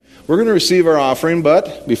We're going to receive our offering,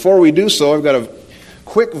 but before we do so, I've got a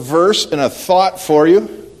quick verse and a thought for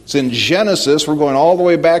you. It's in Genesis. We're going all the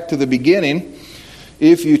way back to the beginning.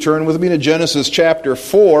 If you turn with me to Genesis chapter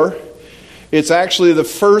 4, it's actually the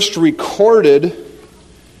first recorded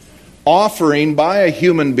offering by a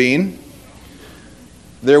human being.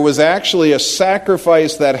 There was actually a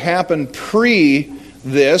sacrifice that happened pre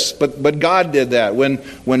this, but God did that.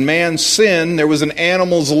 When man sinned, there was an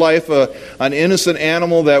animal's life, an innocent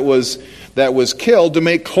animal that was killed to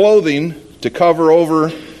make clothing to cover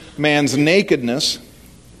over man's nakedness.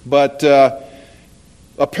 But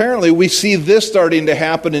apparently we see this starting to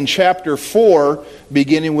happen in chapter 4,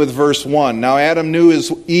 beginning with verse 1. Now Adam knew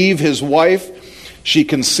Eve, his wife. She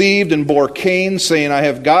conceived and bore Cain, saying, I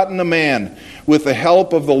have gotten a man with the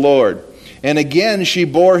help of the Lord. And again she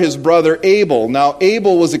bore his brother Abel. Now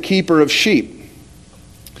Abel was a keeper of sheep,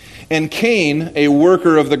 and Cain a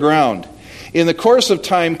worker of the ground. In the course of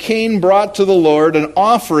time, Cain brought to the Lord an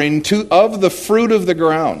offering of the fruit of the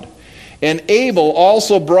ground. And Abel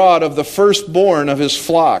also brought of the firstborn of his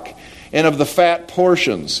flock, and of the fat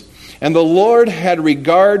portions. And the Lord had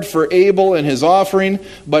regard for Abel and his offering,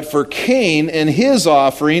 but for Cain and his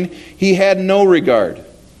offering he had no regard.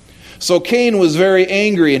 So Cain was very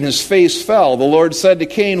angry, and his face fell. The Lord said to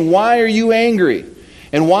Cain, why are you angry?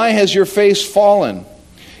 And why has your face fallen?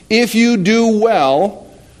 If you do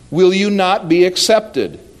well, will you not be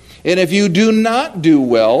accepted? And if you do not do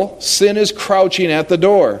well, sin is crouching at the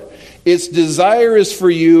door. Its desire is for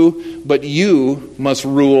you, but you must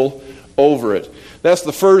rule over it. That's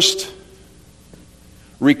the first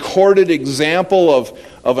recorded example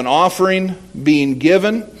of an offering being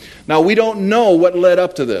given. Now, we don't know what led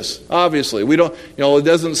up to this, obviously. We don't, it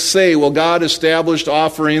doesn't say, well, God established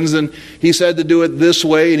offerings and he said to do it this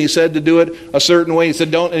way and he said to do it a certain way. He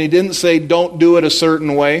said don't, and he didn't say don't do it a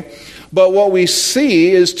certain way. But what we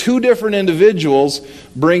see is two different individuals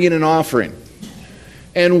bringing an offering.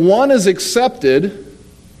 And one is accepted,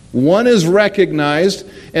 one is recognized,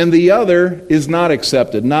 and the other is not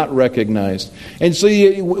accepted, not recognized. And so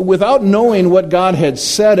without knowing what God had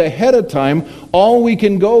said ahead of time, all we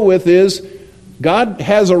can go with is God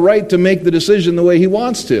has a right to make the decision the way he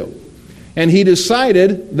wants to. And he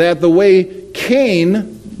decided that the way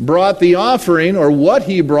Cain brought the offering, or what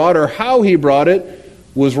he brought, or how he brought it,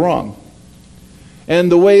 was wrong.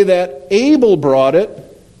 And the way that Abel brought it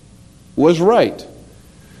was right.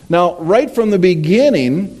 Now, right from the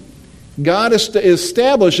beginning, God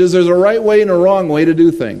establishes there's a right way and a wrong way to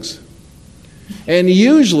do things. And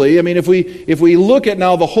usually, if we look at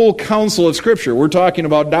now the whole counsel of Scripture, we're talking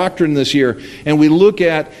about doctrine this year, and we look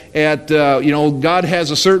at God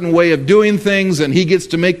has a certain way of doing things, and he gets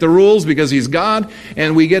to make the rules because he's God,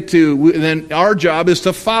 and then our job is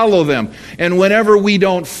to follow them. And whenever we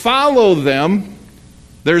don't follow them,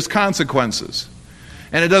 there's consequences.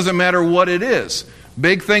 And it doesn't matter what it is.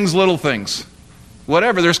 Big things, little things.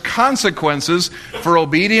 Whatever. There's consequences for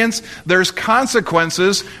obedience. There's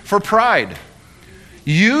consequences for pride.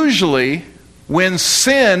 Usually, when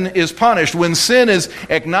sin is punished, when sin is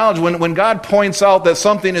acknowledged, when God points out that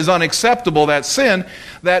something is unacceptable, that sin,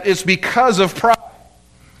 that it's because of pride.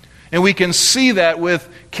 And we can see that with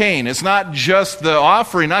Cain. It's not just the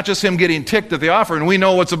offering, not just him getting ticked at the offering. We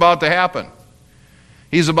know what's about to happen.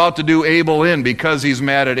 He's about to do Abel in because he's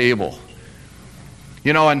mad at Abel.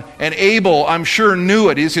 And Abel, I'm sure, knew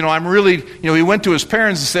it. He went to his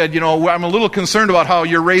parents and said, I'm a little concerned about how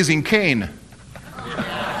you're raising Cain.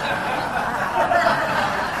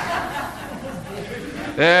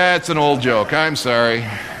 That's an old joke. I'm sorry.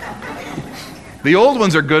 The old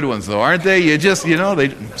ones are good ones, though, aren't they?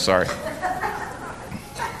 Sorry.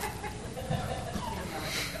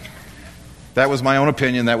 That was my own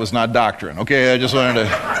opinion. That was not doctrine. Okay, I just wanted to...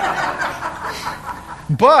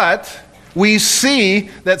 But we see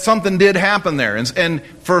that something did happen there. And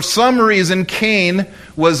for some reason, Cain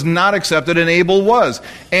was not accepted and Abel was.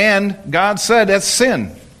 And God said, that's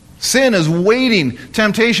sin. Sin is waiting.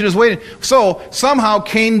 Temptation is waiting. So somehow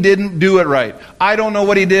Cain didn't do it right. I don't know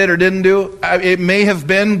what he did or didn't do. It may have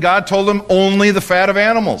been God told him only the fat of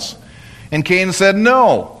animals. And Cain said,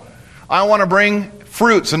 no, I want to bring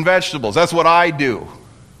fruits and vegetables. That's what I do.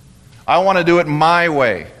 I want to do it my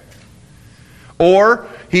way. Or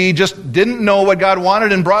he just didn't know what God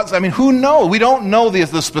wanted and brought... who knows? We don't know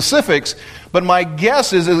the specifics, but my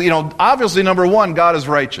guess is, obviously, number one, God is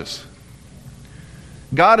righteous.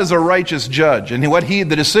 God is a righteous judge, and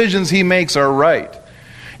the decisions he makes are right.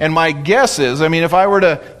 And my guess is, if I were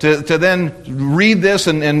to then read this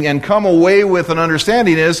and come away with an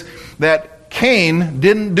understanding, is that Cain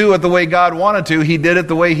didn't do it the way God wanted to, he did it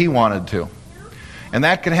the way he wanted to. And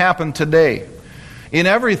that can happen today. in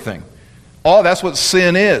everything. Oh, that's what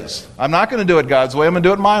sin is. I'm not going to do it God's way. I'm going to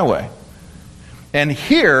do it my way. And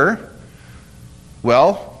here,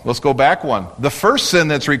 well, let's go back one. The first sin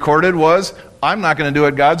that's recorded was, I'm not going to do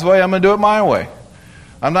it God's way. I'm going to do it my way.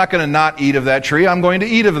 I'm not going to not eat of that tree. I'm going to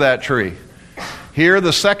eat of that tree. Here,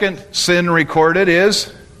 the second sin recorded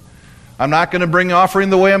is, I'm not going to bring offering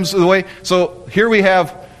the way. So here we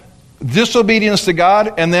have disobedience to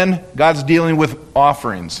God, and then God's dealing with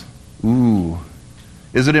offerings. Ooh.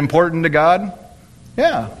 Is it important to God?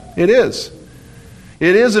 Yeah, it is.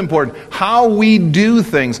 It is important. How we do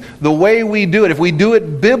things, the way we do it. If we do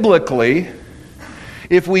it biblically,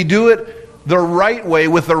 if we do it the right way,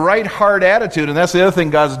 with the right heart attitude, and that's the other thing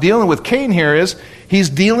God's dealing with Cain here is, he's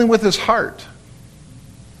dealing with his heart.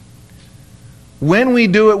 When we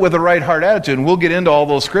do it with the right heart attitude, and we'll get into all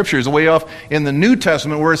those scriptures way off in the New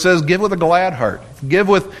Testament where it says, give with a glad heart, give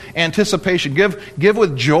with anticipation, give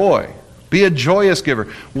with joy, be a joyous giver.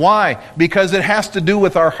 Why? Because it has to do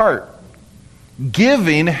with our heart.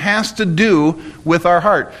 Giving has to do with our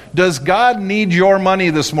heart. Does God need your money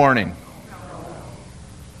this morning?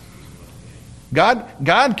 God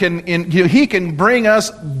can, He can bring us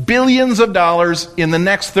billions of dollars in the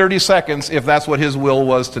next 30 seconds if that's what His will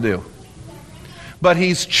was to do. But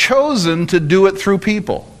He's chosen to do it through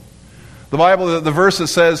people. The Bible, the verse that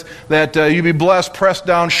says that you be blessed, pressed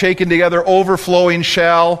down, shaken together, overflowing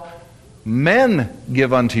shall men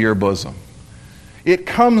give unto your bosom. It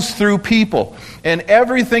comes through people. And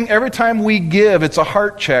every time we give, it's a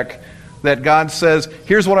heart check that God says,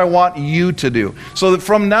 here's what I want you to do. So that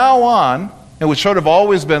from now on, it would sort of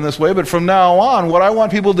always been this way, but from now on, what I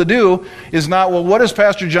want people to do is not, well, what does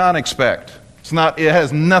Pastor John expect? It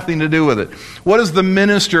has nothing to do with it. What does the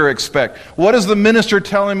minister expect? What is the minister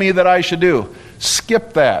telling me that I should do?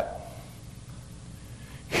 Skip that.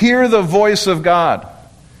 Hear the voice of God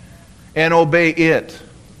and obey it.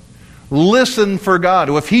 Listen for God.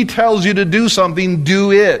 If He tells you to do something,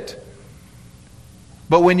 do it.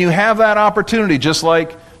 But when you have that opportunity, just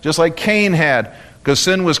like Cain had, because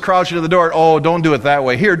sin was crouching at the door, oh, don't do it that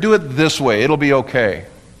way. Here, do it this way. It'll be okay.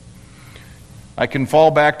 I can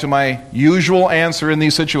fall back to my usual answer in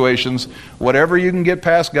these situations. Whatever you can get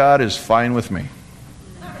past God is fine with me.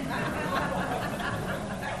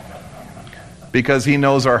 Because He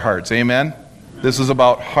knows our hearts. Amen? This is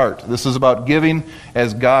about heart. This is about giving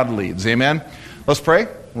as God leads. Amen? Let's pray.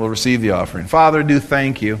 We'll receive the offering. Father, do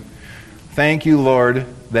thank you. Thank you, Lord,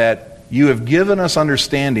 that you have given us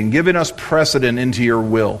understanding, given us precedent into your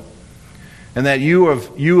will. And that you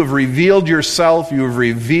have revealed yourself, you have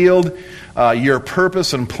revealed your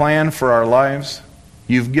purpose and plan for our lives.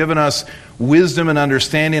 You've given us wisdom and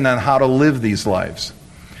understanding on how to live these lives.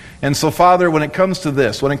 And so, Father, when it comes to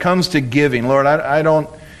this, when it comes to giving, Lord,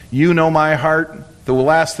 you know my heart. The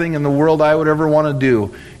last thing in the world I would ever want to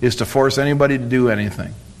do is to force anybody to do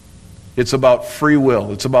anything. It's about free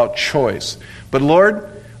will. It's about choice. But Lord,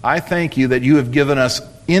 I thank you that you have given us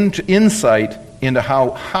insight into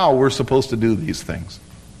how we're supposed to do these things.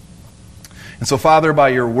 And so, Father, by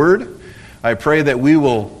your word, I pray that we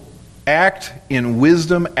will act in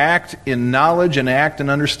wisdom, act in knowledge, and act in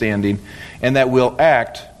understanding, and that we'll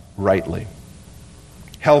act rightly.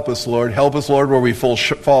 Help us, Lord. Help us, Lord, where we fall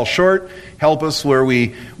short. Help us where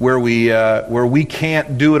we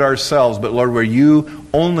can't do it ourselves, but Lord, where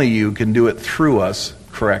only you can do it through us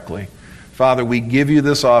correctly. Father, we give you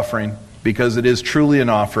this offering because it is truly an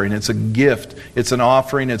offering. It's a gift. It's an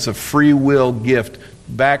offering. It's a free will gift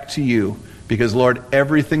back to you because, Lord,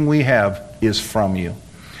 everything we have is from you.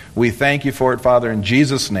 We thank you for it, Father, in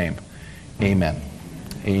Jesus' name. Amen.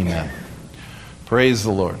 Amen. Praise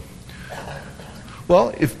the Lord.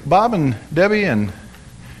 Well, if Bob and Debbie and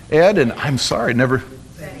Ed and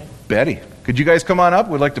Betty, could you guys come on up?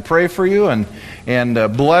 We'd like to pray for you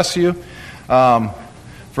and bless you.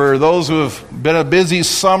 For those who have been a busy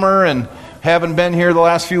summer and haven't been here the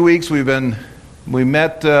last few weeks, we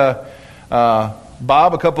met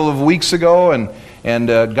Bob a couple of weeks ago, and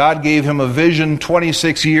God gave him a vision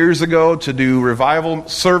 26 years ago to do revival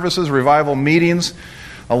services, revival meetings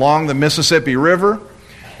along the Mississippi River,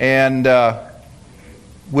 and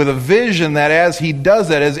with a vision that as he does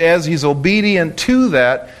that, as he's obedient to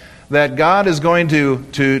that God is going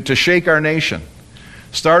to shake our nation.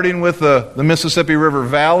 Starting with the Mississippi River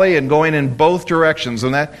Valley and going in both directions.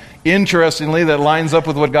 And that, interestingly, that lines up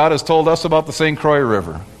with what God has told us about the St. Croix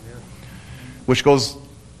River, which goes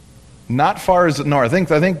not far as north.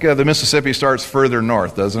 I think the Mississippi starts further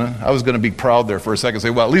north, doesn't it? I was going to be proud there for a second and say,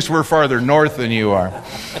 well, at least we're farther north than you are.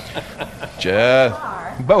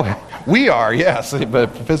 We are, yes, but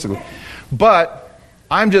physically. But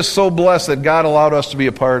I'm just so blessed that God allowed us to be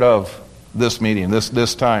a part of this meeting,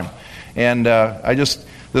 this time. And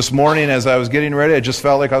this morning as I was getting ready, I just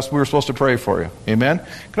felt like we were supposed to pray for you. Amen?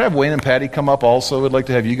 Could I have Wayne and Patty come up also? We'd like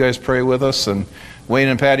to have you guys pray with us. And Wayne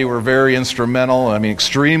and Patty were very instrumental,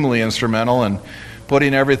 extremely instrumental in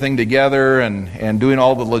putting everything together and doing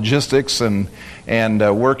all the logistics and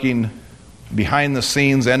working behind the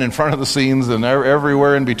scenes and in front of the scenes and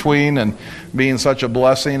everywhere in between, and being such a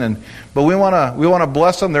blessing. But we want to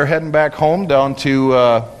bless them. They're heading back home down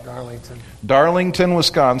to Darlington,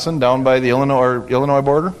 Wisconsin, down by the Illinois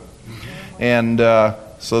border. And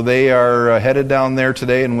so they are headed down there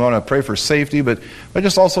today, and we want to pray for safety, but I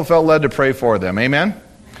just also felt led to pray for them. Amen?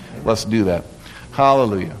 Let's do that.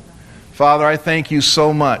 Hallelujah. Father, I thank you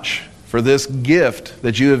so much for this gift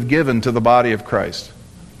that you have given to the body of Christ.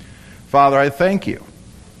 Father, I thank you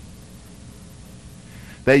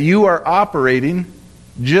that you are operating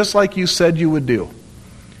just like you said you would do.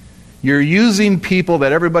 You're using people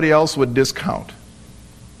that everybody else would discount.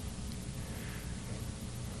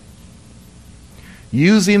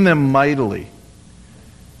 Using them mightily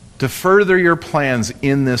to further your plans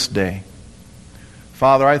in this day.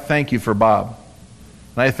 Father, I thank you for Bob.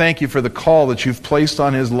 And I thank you for the call that you've placed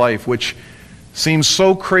on his life, which seems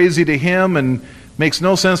so crazy to him and makes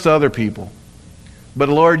no sense to other people. But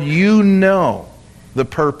Lord, you know the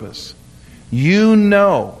purpose. You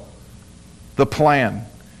know the plan.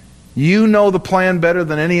 You know the plan better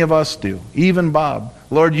than any of us do, even Bob.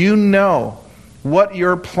 Lord, you know what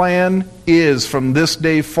your plan is from this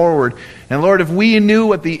day forward. And Lord, if we knew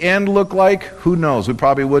what the end looked like, who knows? We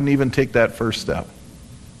probably wouldn't even take that first step.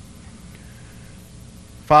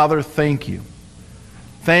 Father, thank you.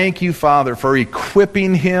 Thank you, Father, for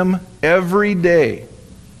equipping him every day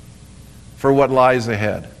for what lies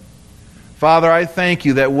ahead. Father, I thank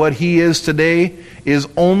you that what he is today is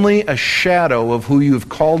only a shadow of who you've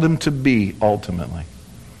called him to be ultimately.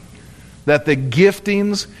 That the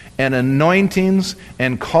giftings and anointings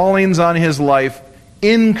and callings on his life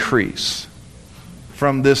increase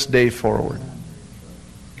from this day forward.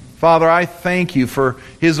 Father, I thank you for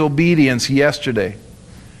his obedience yesterday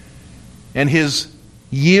and his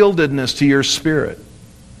yieldedness to your Spirit.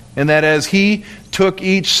 And that as he took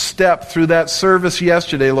each step through that service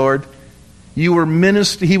yesterday, Lord, he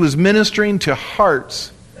was ministering to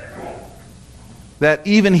hearts that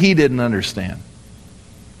even he didn't understand.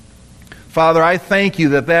 Father, I thank you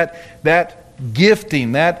that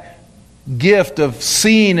gifting, that gift of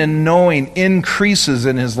seeing and knowing increases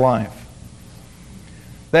in his life.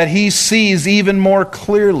 That he sees even more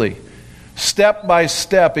clearly, step by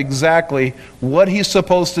step, exactly what he's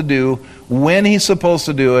supposed to do, when he's supposed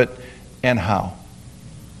to do it, and how.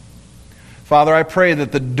 Father, I pray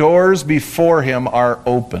that the doors before him are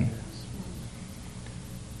open.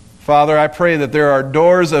 Father, I pray that there are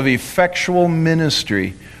doors of effectual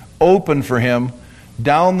ministry open for him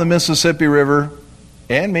down the Mississippi River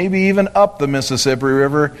and maybe even up the Mississippi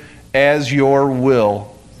River as your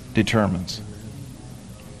will determines.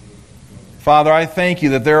 Father, I thank you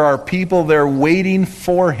that there are people there waiting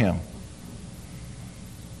for him.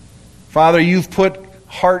 Father, you've put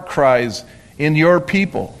heart cries in your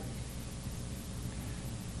people.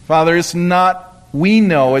 Father, we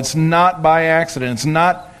know it's not by accident. It's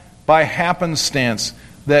not by happenstance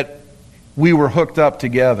that we were hooked up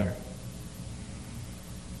together.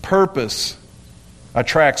 Purpose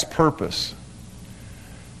attracts purpose.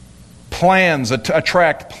 Plans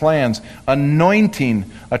attract plans.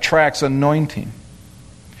 Anointing attracts anointing.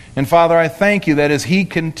 And Father, I thank you that as he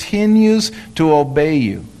continues to obey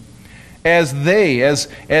you, as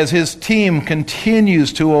his team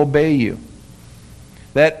continues to obey you,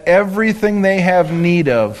 that everything they have need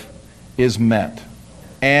of is met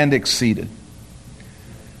and exceeded.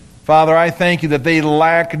 Father, I thank you that they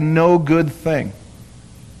lack no good thing.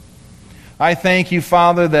 I thank you,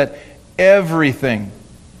 Father, that everything,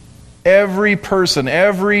 every person,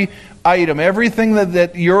 every item, everything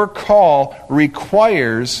that your call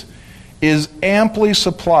requires is amply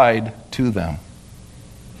supplied to them.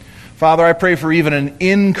 Father, I pray for even an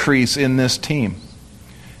increase in this team.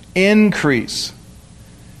 Increase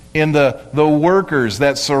in the workers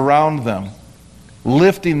that surround them,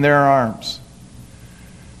 lifting their arms.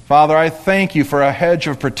 Father, I thank you for a hedge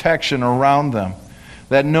of protection around them,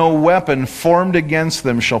 that no weapon formed against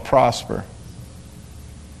them shall prosper.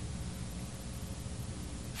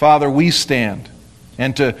 Father, we stand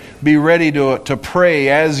and to be ready to pray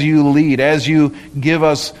as you lead, as you give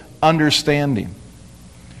us understanding.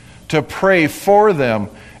 To pray for them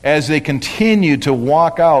as they continue to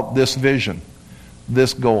walk out this vision,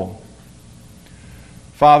 this goal.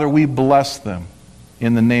 Father, we bless them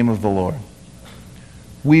in the name of the Lord.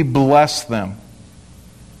 We bless them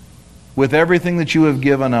with everything that you have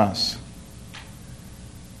given us,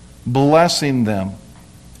 blessing them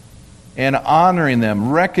and honoring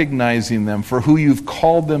them, recognizing them for who you've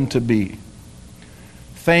called them to be.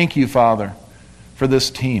 Thank you, Father, for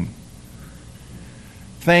this team.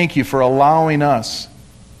 Thank you for allowing us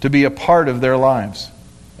to be a part of their lives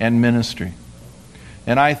and ministry.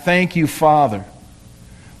 And I thank you, Father,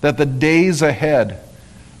 that the days ahead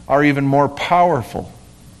are even more powerful,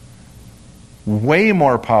 way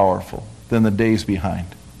more powerful than the days behind.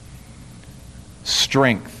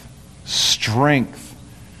 Strength, strength,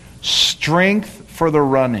 strength for the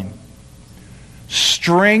running,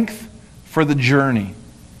 strength for the journey,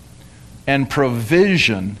 and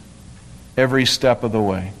provision every step of the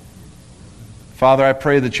way. Father, I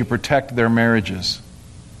pray that you protect their marriages,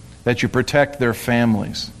 that you protect their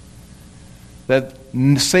families, that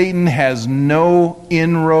Satan has no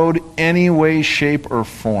inroad any way, shape, or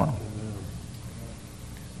form,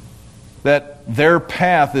 that their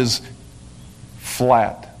path is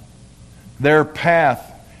flat, their path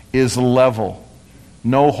is level,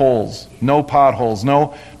 no holes, no potholes,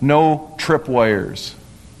 no tripwires.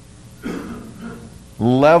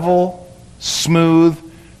 Level, smooth,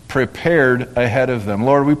 prepared ahead of them.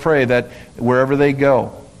 Lord, we pray that wherever they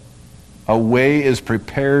go, a way is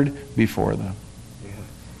prepared before them.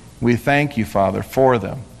 We thank you, Father, for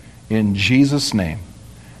them. In Jesus' name,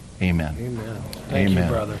 amen. Amen. Thank you,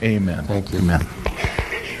 brother. Amen. Thank you. Amen.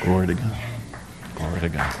 Glory to God. Glory to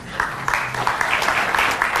God.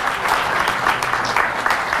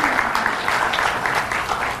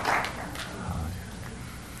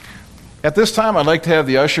 At this time, I'd like to have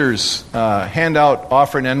the ushers hand out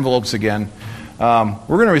offering envelopes again. We're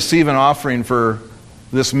going to receive an offering for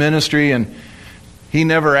this ministry, and he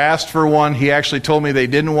never asked for one. He actually told me they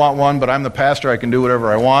didn't want one, but I'm the pastor. I can do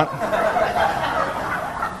whatever I want.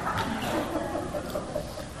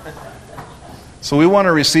 So we want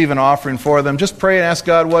to receive an offering for them. Just pray and ask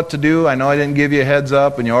God what to do. I know I didn't give you a heads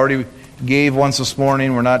up, and you already gave once this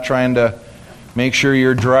morning. We're not trying to make sure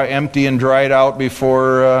you're empty and dried out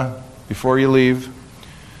before you leave.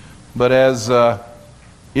 But as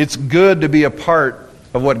it's good to be a part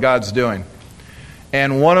of what God's doing.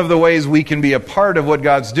 And one of the ways we can be a part of what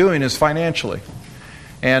God's doing is financially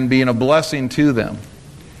and being a blessing to them.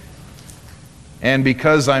 And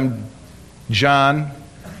because I'm John,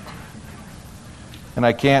 and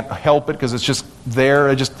I can't help it because it's just there,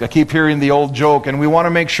 I keep hearing the old joke, and we want to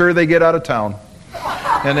make sure they get out of town.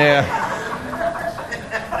 And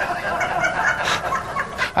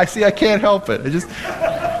I can't help it.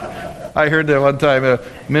 I heard that one time a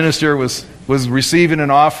minister was receiving an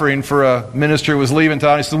offering for a minister who was leaving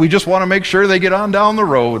town. He said, we just want to make sure they get on down the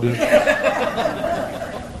road.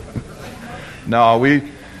 No,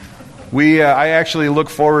 I actually look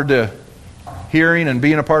forward to hearing and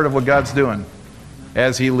being a part of what God's doing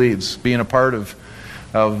as He leads, being a part of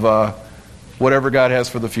whatever God has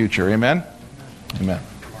for the future. Amen? Amen.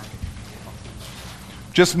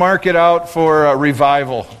 Just mark it out for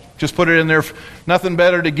revival. Just put it in there. Nothing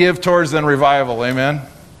better to give towards than revival. Amen?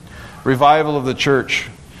 Revival of the church.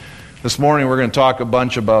 This morning we're going to talk a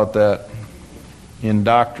bunch about that in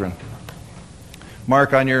doctrine.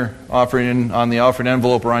 Mark on your offering, on the offering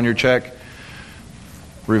envelope or on your check,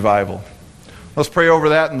 revival. Let's pray over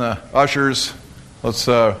that, and the ushers, let's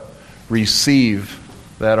receive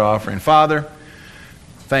that offering. Father,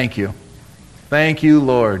 thank you. Thank you,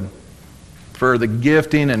 Lord, for the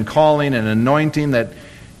gifting and calling and anointing that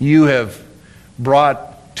you have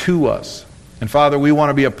brought to us. And Father, we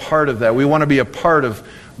want to be a part of that. We want to be a part of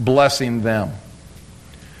blessing them.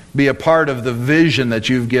 Be a part of the vision that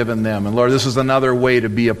you've given them. And Lord, this is another way to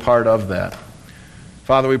be a part of that.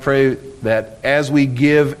 Father, we pray that as we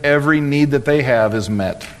give, every need that they have is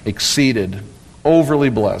met, exceeded, overly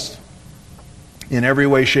blessed in every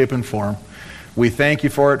way, shape, and form. We thank you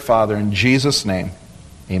for it, Father, in Jesus' name.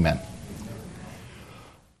 Amen.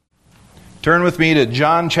 Turn with me to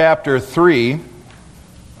John chapter 3,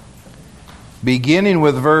 beginning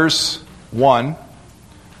with verse 1.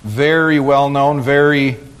 Very well known,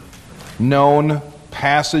 very known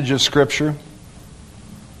passage of Scripture.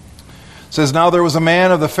 It says, Now there was a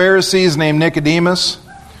man of the Pharisees named Nicodemus,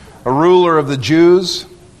 a ruler of the Jews.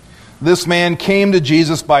 This man came to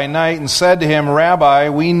Jesus by night and said to him, Rabbi,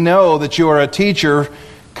 we know that you are a teacher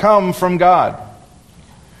come from God.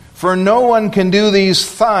 For no one can do these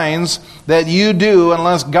signs that you do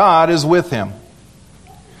unless God is with him.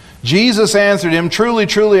 Jesus answered him, Truly,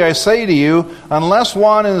 truly, I say to you, unless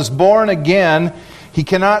one is born again, he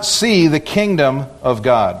cannot see the kingdom of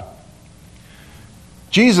God.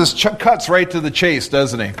 Jesus cuts right to the chase,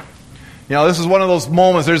 doesn't he? This is one of those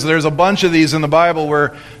moments. There's a bunch of these in the Bible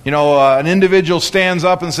where, an individual stands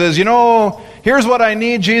up and says, here's what I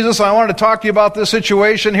need, Jesus. I wanted to talk to you about this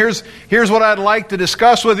situation. Here's what I'd like to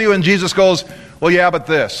discuss with you. And Jesus goes, well, yeah, but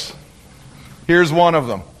this. Here's one of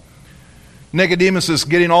them. Nicodemus is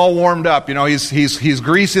getting all warmed up. He's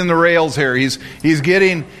greasing the rails here. He's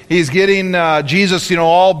getting Jesus,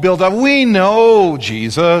 all built up. We know,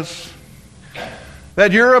 Jesus,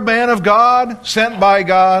 that you're a man of God, sent by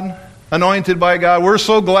God, anointed by God. We're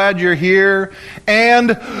so glad you're here.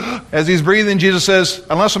 And as he's breathing, Jesus says,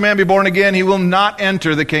 unless a man be born again, he will not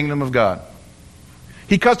enter the kingdom of God.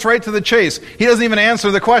 He cuts right to the chase. He doesn't even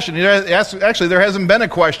answer the question. Actually, there hasn't been a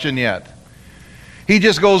question yet. He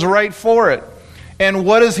just goes right for it. And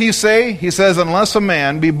what does he say? He says, unless a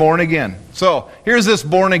man be born again. So, here's this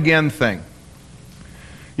born again thing.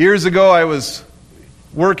 Years ago, I was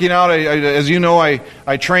working out. As you know, I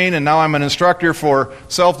train, and now I'm an instructor for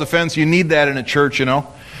self-defense. You need that in a church, And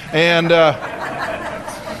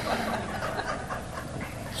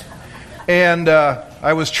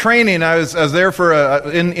I was training. I was there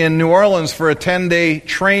in New Orleans for a 10-day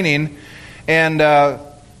training, and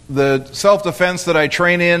the self-defense that I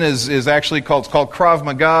train in is actually called Krav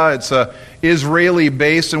Maga. It's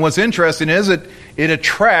Israeli-based, and what's interesting is it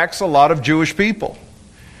attracts a lot of Jewish people.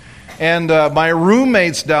 And my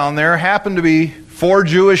roommates down there happened to be 4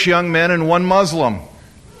 Jewish young men and 1 Muslim.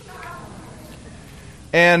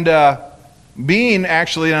 And being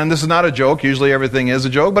actually, and this is not a joke, usually everything is a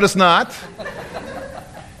joke, but it's not.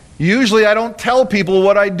 Usually I don't tell people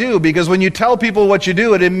what I do, because when you tell people what you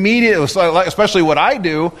do, it immediately, especially what I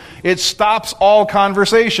do, it stops all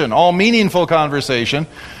conversation, all meaningful conversation.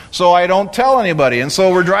 So I don't tell anybody. And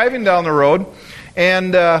so we're driving down the road,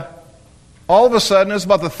 and all of a sudden, it's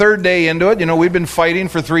about the 3rd day into it. We've been fighting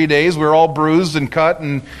for 3 days. We're all bruised and cut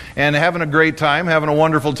and having a great time, having a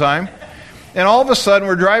wonderful time. And all of a sudden,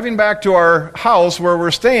 we're driving back to our house where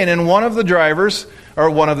we're staying, and one of the drivers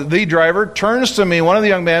turns to me, one of the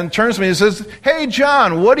young men turns to me and says, "Hey,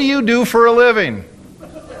 John, what do you do for a living?"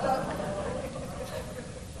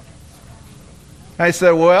 I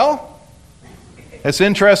said, "Well, it's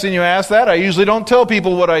interesting you ask that. I usually don't tell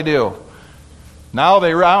people what I do." Now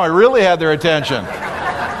I really had their attention.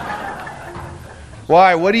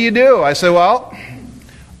 "Why, what do you do?" I said, "Well,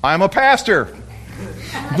 I'm a pastor."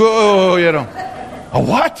 Whoa, A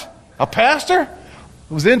what? A pastor?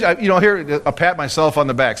 It was here, I pat myself on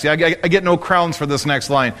the back. See, I get no crowns for this next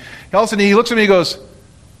line. All of a sudden, he looks at me and goes,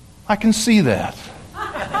 "I can see that."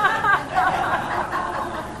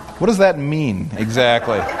 What does that mean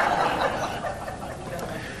exactly?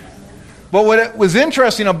 But what was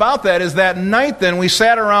interesting about that is that night then we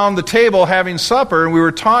sat around the table having supper, and we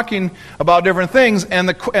were talking about different things, and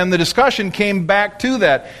the discussion came back to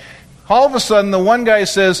that. All of a sudden, the one guy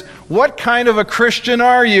says, "What kind of a Christian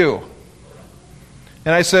are you?"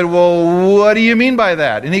 And I said, "Well, what do you mean by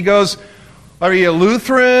that?" And he goes, "Are you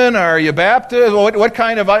Lutheran? Are you Baptist? What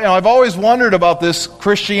kind of..." I've always wondered about this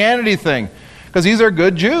Christianity thing, because these are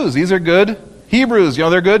good Jews. These are good Hebrews.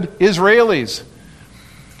 They're good Israelis.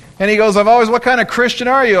 And he goes, "What kind of Christian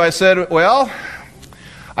are you?" I said, "Well,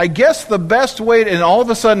 I guess the best way..." And all of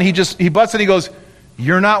a sudden, he butts in, he goes,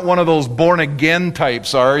 "You're not one of those born-again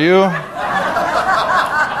types, are you?"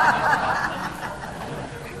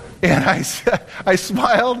 And I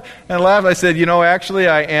smiled and laughed. I said, "Actually,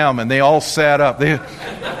 I am." And they all sat up.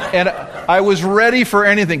 And I was ready for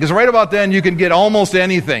anything, because right about then, you can get almost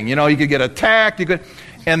anything. You could get attacked.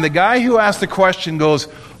 And the guy who asked the question goes,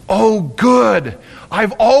 "Oh, good.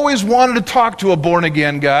 I've always wanted to talk to a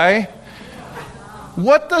born-again guy.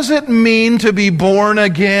 What does it mean to be born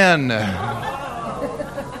again?"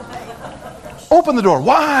 Open the door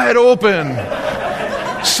wide open.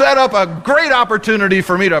 Set up a great opportunity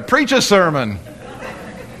for me to preach a sermon.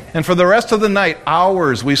 And for the rest of the night,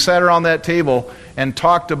 hours, we sat around that table and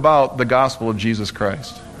talked about the gospel of Jesus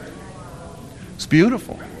Christ. It's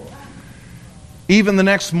beautiful. Even the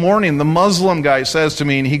next morning, the Muslim guy says to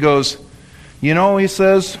me, and he goes, he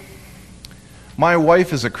says, "My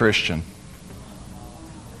wife is a Christian."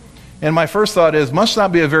 And my first thought is, must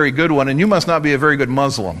not be a very good one, and you must not be a very good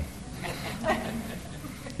Muslim.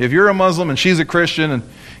 If you're a Muslim and she's a Christian, and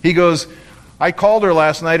he goes, "I called her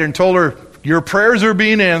last night and told her, your prayers are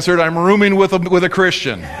being answered. I'm rooming with a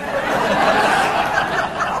Christian."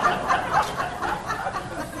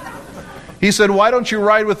 He said, "Why don't you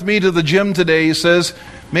ride with me to the gym today?" He says,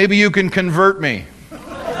 "Maybe you can convert me."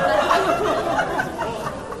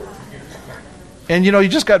 And you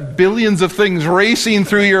just got billions of things racing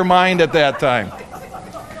through your mind at that time.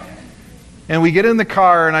 And we get in the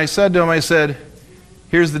car, and I said to him,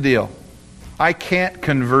 "Here's the deal. I can't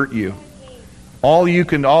convert you.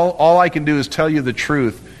 All I can do is tell you the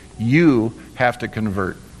truth. You have to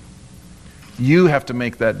convert. You have to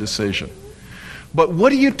make that decision. But what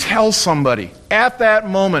do you tell somebody at that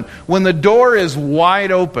moment when the door is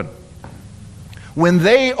wide open? When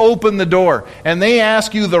they open the door and they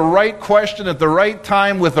ask you the right question at the right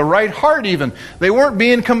time with the right heart even. They weren't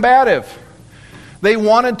being combative. They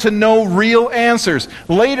wanted to know real answers.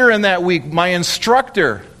 Later in that week, my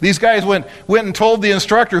instructor, these guys went and told the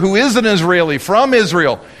instructor, who is an Israeli, from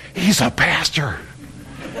Israel, he's a pastor.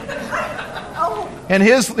 And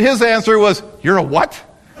his answer was, you're a what?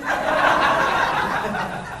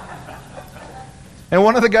 And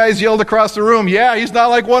one of the guys yelled across the room, yeah, he's not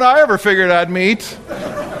like one I ever figured I'd meet.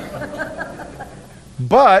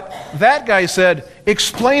 But that guy said,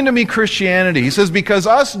 explain to me Christianity. He says, because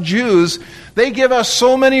us Jews, they give us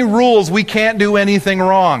so many rules we can't do anything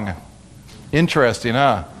wrong. Interesting,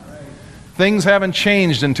 huh? Things haven't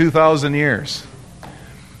changed in 2,000 years.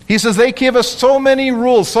 He says, they give us so many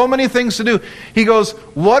rules, so many things to do. He goes,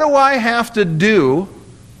 what do I have to do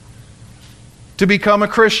to become a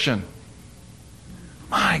Christian?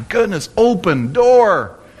 My goodness, open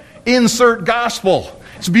door, insert gospel.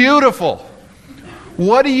 It's beautiful.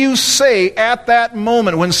 What do you say at that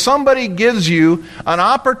moment when somebody gives you an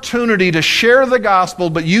opportunity to share the gospel,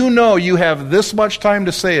 but you know you have this much time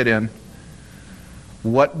to say it in?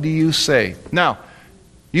 What do you say? Now,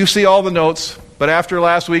 you see all the notes, but after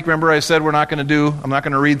last week, remember I said I'm not going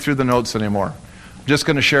to read through the notes anymore. I'm just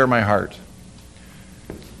going to share my heart.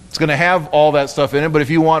 It's going to have all that stuff in it, but if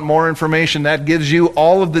you want more information, that gives you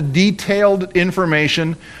all of the detailed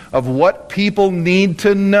information of what people need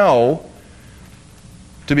to know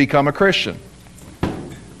to become a Christian.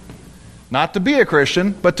 Not to be a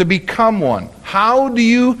Christian, but to become one. How do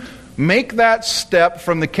you make that step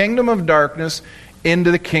from the kingdom of darkness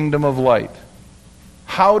into the kingdom of light?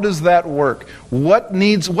 How does that work? What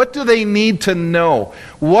do they need to know?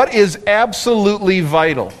 What is absolutely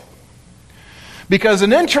vital? Because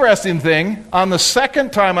an interesting thing, on the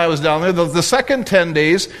second time I was down there, the second 10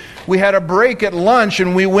 days, we had a break at lunch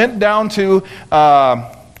and we went down to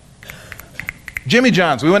Jimmy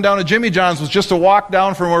John's. We went down to Jimmy John's. It was just a walk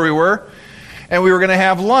down from where we were. And we were going to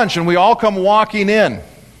have lunch and we all come walking in.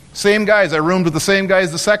 Same guys. I roomed with the same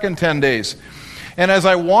guys the second 10 days. And as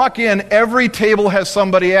I walk in, every table has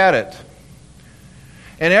somebody at it.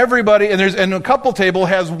 And a couple table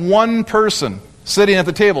has one person sitting at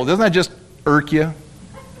the table. Doesn't that just irk you?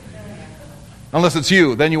 Unless it's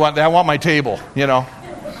you, then I want my table, you know.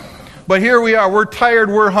 But here we are, we're tired,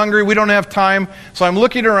 we're hungry, we don't have time. So I'm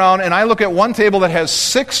looking around and I look at one table that has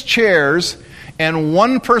 6 chairs and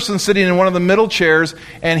one person sitting in one of the middle chairs,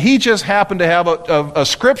 and he just happened to have a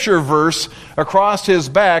scripture verse across his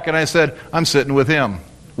back, and I said, I'm sitting with him.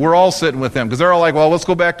 We're all sitting with him. Because they're all like, well, let's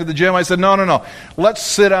go back to the gym. I said, no. Let's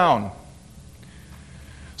sit down.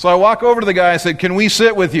 So I walk over to the guy, I said, can we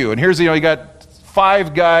sit with you? And here's, you got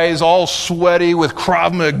 5 guys all sweaty with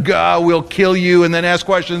Krav Maga, we'll kill you and then ask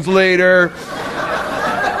questions later.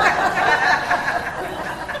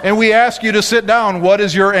 And we ask you to sit down. What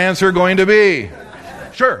is your answer going to be?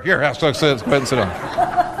 Sure, here, go ahead and sit down.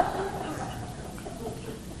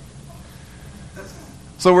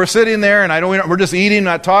 So we're sitting there, and we're just eating,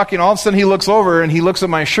 not talking. All of a sudden, he looks over and he looks at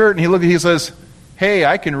my shirt, and he says, "Hey,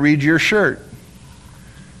 I can read your shirt."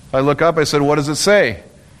 I look up. I said, "What does it say?"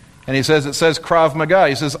 And he says, "It says Krav Maga."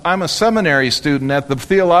 He says, "I'm a seminary student at the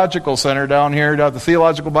theological center down here, at the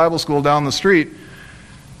Theological Bible School down the street."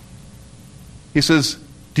 He says,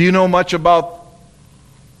 "Do you know much about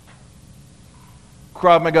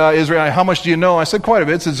Krav Maga, Israel? How much do you know?" I said, "Quite a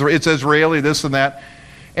bit. It's Israeli, this and that."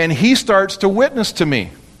 And he starts to witness to me.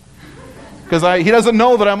 Because he doesn't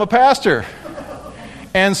know that I'm a pastor.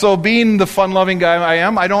 And so being the fun-loving guy I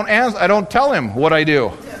am, I don't tell him what I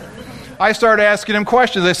do. I start asking him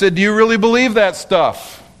questions. I said, "Do you really believe that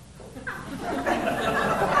stuff?"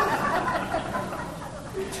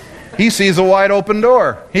 He sees a wide open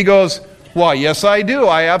door. He goes, "Well, yes, I do.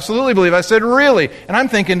 I absolutely believe." I said, "Really?" And I'm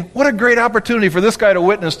thinking, what a great opportunity for this guy to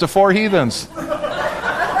witness to 4 heathens.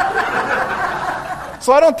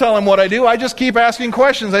 So I don't tell him what I do. I just keep asking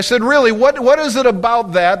questions. I said, "Really, what is it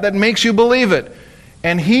about that makes you believe it?"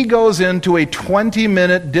 And he goes into a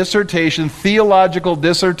 20-minute dissertation, theological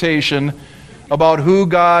dissertation, about who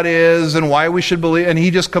God is and why we should believe. And he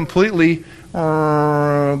just completely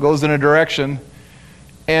goes in a direction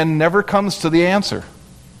and never comes to the answer.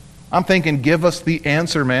 I'm thinking, give us the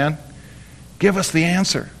answer, man. Give us the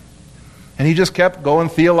answer. And he just kept going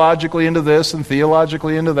theologically into this and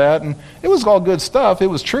theologically into that. And it was all good stuff. It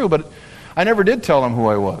was true, but I never did tell him who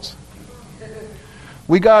I was.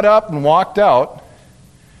 We got up and walked out.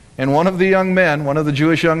 And one of the young men, one of the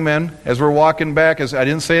Jewish young men, as we're walking back, as I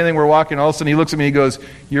didn't say anything, we're walking, all of a sudden he looks at me and he goes,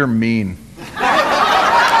 "You're mean."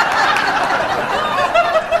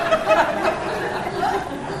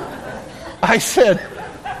 I said,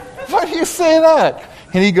 "Why do you say that?"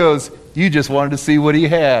 And he goes, "You just wanted to see what he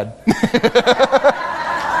had."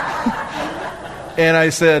 And I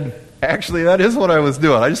said, "Actually, that is what I was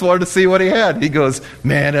doing. I just wanted to see what he had." He goes,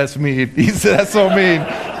 "Man, that's mean." He said, "That's so mean."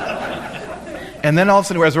 And then all of a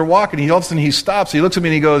sudden, as we're walking, all of a sudden he stops. He looks at me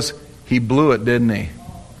and he goes, "He blew it, didn't he?"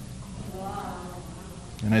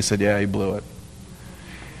 And I said, "Yeah, he blew it."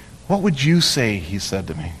 "What would you say?" he said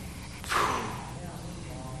to me.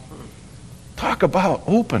 Talk about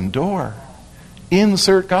open door.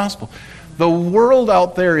 Insert gospel. The world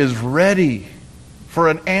out there is ready for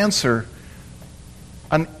an answer,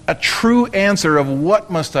 a true answer of what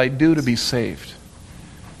must I do to be saved.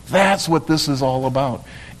 That's what this is all about.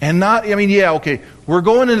 And not, okay, we're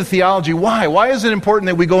going into theology. Why? Why is it important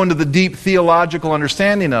that we go into the deep theological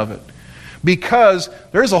understanding of it? Because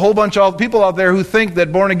there's a whole bunch of people out there who think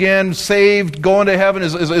that born again, saved, going to heaven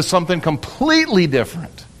is something completely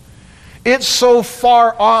different. It's so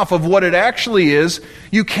far off of what it actually is,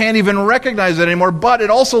 you can't even recognize it anymore, but it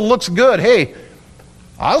also looks good. Hey,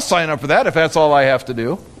 I'll sign up for that if that's all I have to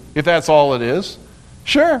do, if that's all it is.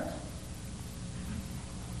 Sure.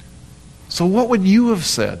 So what would you have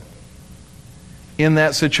said in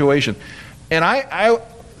that situation? And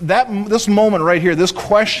this moment right here, this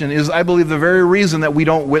question is, I believe, the very reason that we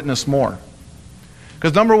don't witness more.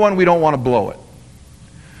 Because number one, we don't want to blow it.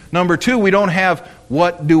 Number two, we don't have,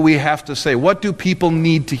 what do we have to say? What do people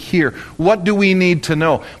need to hear? What do we need to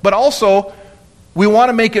know? But also, we want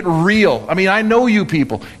to make it real. I know you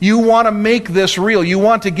people. You want to make this real. You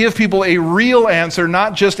want to give people a real answer,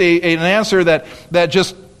 not just an answer that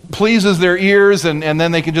just pleases their ears and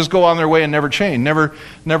then they can just go on their way and never change,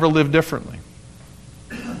 never live differently.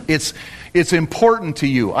 It's important to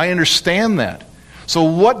you. I understand that. So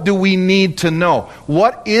what do we need to know?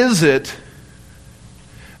 What is it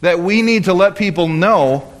that we need to let people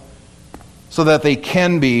know so that they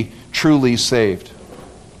can be truly saved?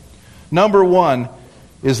 Number one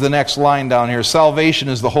is the next line down here. Salvation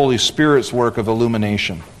is the Holy Spirit's work of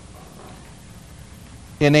illumination,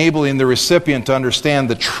 enabling the recipient to understand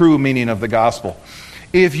the true meaning of the gospel.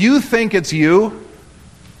 If you think it's you,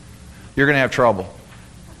 you're going to have trouble.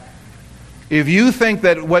 If you think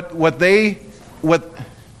that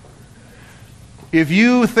if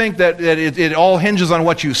you think that it all hinges on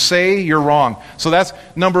what you say, you're wrong. So that's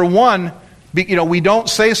number one. We don't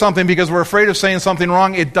say something because we're afraid of saying something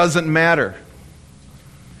wrong. It doesn't matter.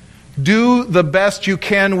 Do the best you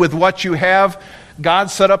can with what you have.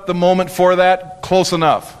 God set up the moment for that. Close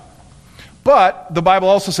enough. But the Bible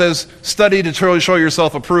also says, study to truly show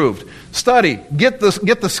yourself approved. Study. Get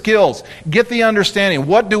the skills. Get the understanding.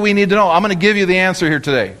 What do we need to know? I'm going to give you the answer here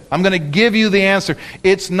today. I'm going to give you the answer.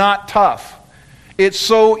 It's not tough. It's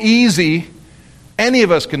so easy. Any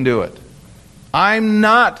of us can do it. I'm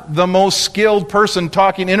not the most skilled person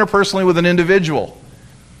talking interpersonally with an individual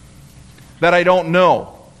that I don't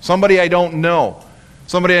know. Somebody I don't know.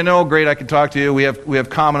 Somebody I know, great, I can talk to you. We have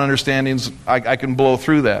common understandings. I can blow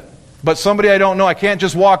through that. But somebody I don't know, I can't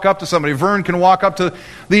just walk up to somebody. Vern can walk up to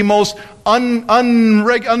the most unusual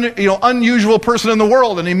person in the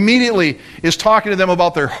world and immediately is talking to them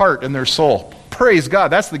about their heart and their soul. Praise God,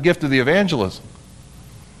 that's the gift of the evangelism.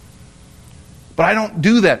 But I don't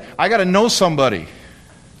do that. I got to know somebody.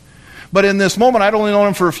 But in this moment, I'd only known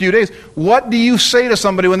them for a few days. What do you say to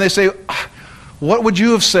somebody when they say, what would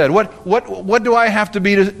you have said? What do I have to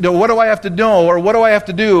be? What do I have to know, or what do I have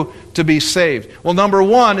to do to be saved? Well, number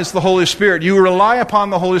one is the Holy Spirit. You rely upon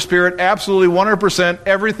the Holy Spirit absolutely 100%.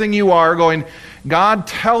 Everything you are going, God,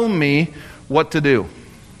 tell me what to do.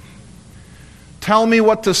 Tell me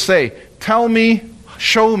what to say. Tell me.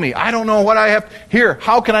 Show me. I don't know what I have. Here,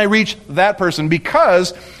 how can I reach that person?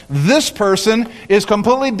 Because this person is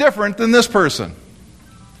completely different than this person.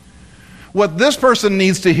 What this person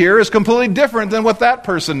needs to hear is completely different than what that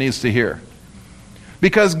person needs to hear.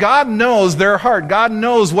 Because God knows their heart. God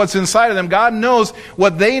knows what's inside of them. God knows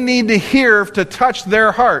what they need to hear to touch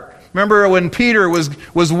their heart. Remember when Peter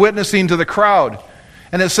was witnessing to the crowd,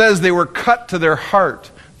 and it says they were cut to their heart.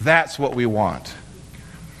 That's what we want.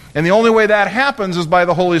 And the only way that happens is by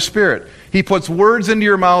the Holy Spirit. He puts words into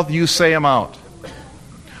your mouth, you say them out.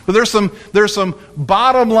 But there's some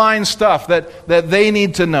bottom line stuff that they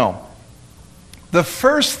need to know. The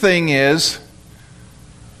first thing is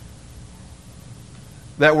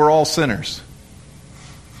that we're all sinners.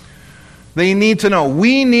 They need to know.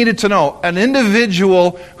 We needed to know. An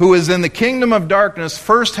individual who is in the kingdom of darkness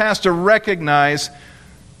first has to recognize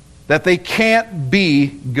that they can't be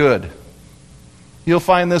good. You'll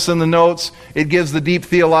find this in the notes. It gives the deep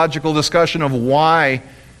theological discussion of why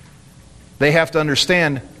they have to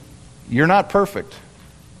understand you're not perfect.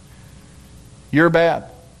 You're bad.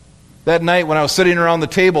 That night when I was sitting around the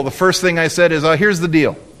table, the first thing I said is, here's the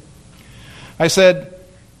deal. I said,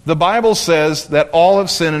 the Bible says that all have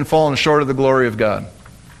sinned and fallen short of the glory of God.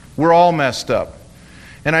 We're all messed up.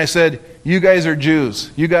 And I said, you guys are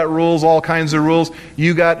Jews. You got rules, all kinds of rules.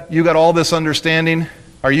 You got all this understanding.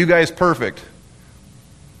 Are you guys perfect?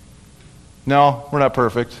 No, we're not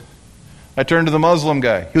perfect. I turned to the Muslim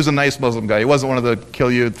guy. He was a nice Muslim guy. He wasn't one of the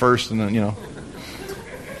kill you first and then, you know.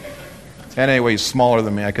 And anyway, he's smaller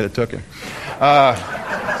than me. I could have took him.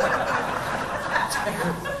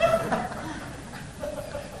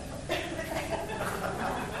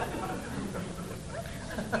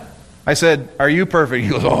 I said, are you perfect? He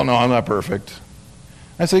goes, oh no, I'm not perfect.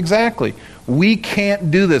 I said, exactly. We can't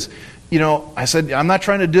do this. You know, I said, I'm not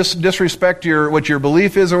trying to disrespect what your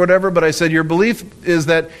belief is or whatever, but I said, your belief is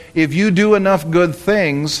that if you do enough good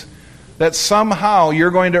things, that somehow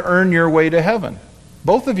you're going to earn your way to heaven.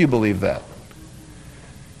 Both of you believe that.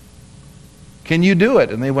 Can you do it?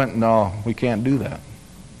 And they went, no, we can't do that.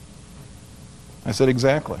 I said,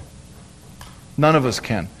 exactly. None of us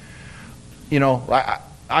can. You know,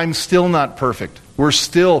 I'm still not perfect. We're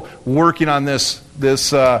still working on this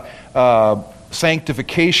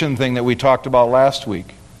sanctification thing that we talked about last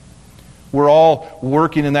week. We're all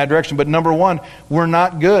working in that direction. But number one, we're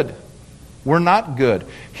not good. We're not good.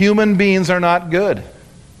 Human beings are not good.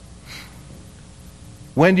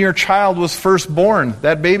 When your child was first born,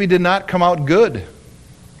 that baby did not come out good.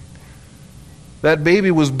 That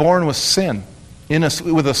baby was born with sin,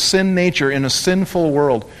 with a sin nature in a sinful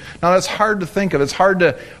world. Now that's hard to think of. It's hard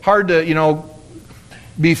to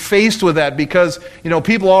be faced with that because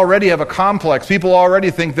people already have a complex. People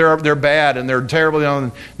already think they're bad and they're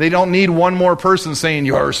terrible. They don't need one more person saying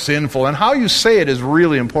you are sinful. And how you say it is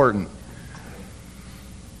really important.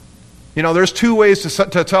 There's two ways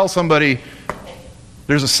to tell somebody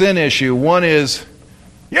there's a sin issue. One is,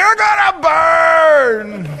 you're gonna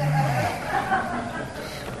burn!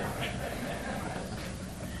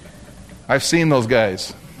 I've seen those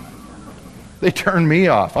guys. They turn me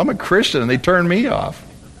off. I'm a Christian and they turn me off.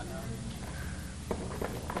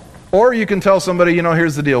 Or you can tell somebody,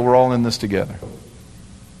 here's the deal, we're all in this together.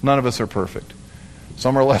 None of us are perfect.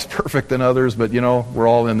 Some are less perfect than others, but we're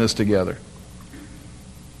all in this together.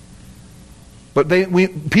 But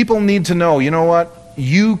people need to know, you know what?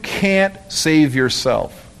 You can't save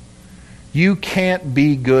yourself. You can't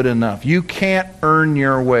be good enough. You can't earn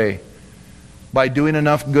your way by doing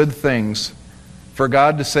enough good things for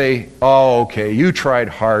God to say, oh, okay, you tried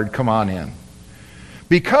hard, come on in.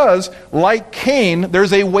 Because, like Cain,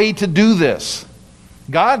 there's a way to do this.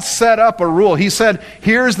 God set up a rule. He said,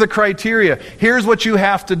 here's the criteria. Here's what you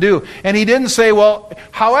have to do. And He didn't say, well,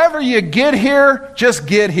 however you get here, just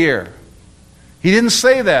get here. He didn't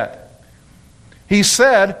say that. He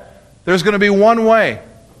said, there's going to be one way.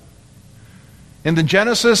 In the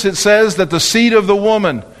Genesis, it says that the seed of the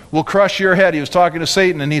woman will crush your head. He was talking to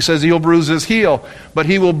Satan, and he says he'll bruise his heel, but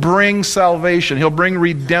he will bring salvation. He'll bring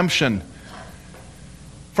redemption.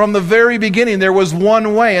 From the very beginning, there was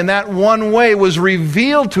one way, and that one way was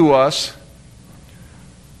revealed to us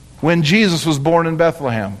when Jesus was born in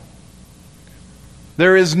Bethlehem.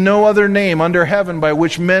 There is no other name under heaven by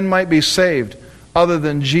which men might be saved other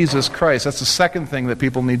than Jesus Christ. That's the second thing that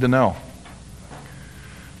people need to know.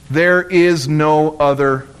 There is no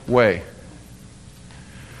other way. It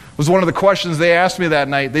was one of the questions they asked me that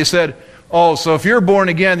night. They said, oh, so if you're born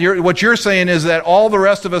again, what you're saying is that all the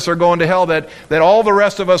rest of us are going to hell, that all the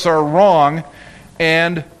rest of us are wrong,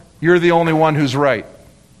 and you're the only one who's right.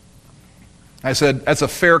 I said, that's a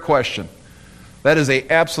fair question. That is an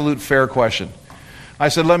absolute fair question. I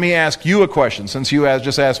said, let me ask you a question, since you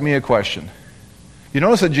just asked me a question. You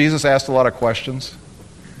notice that Jesus asked a lot of questions?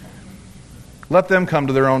 Let them come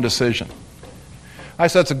to their own decision. I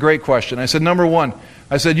said, that's a great question. I said, number one,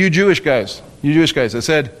 I said, you Jewish guys, I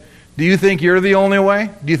said, do you think you're the only way?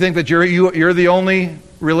 Do you think that you're the only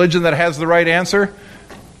religion that has the right answer?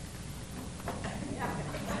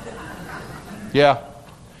 Yeah.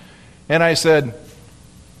 And I said,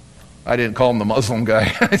 I didn't call him the Muslim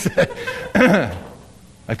guy. I said,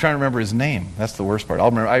 I'm trying to remember his name. That's the worst part.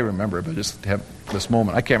 I remember it, but just have this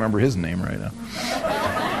moment. I can't remember his name right now.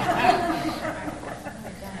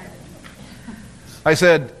 I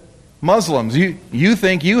said, Muslims, you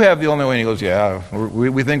think you have the only way? And he goes, yeah,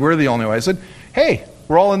 we think we're the only way. I said, hey,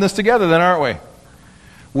 we're all in this together then, aren't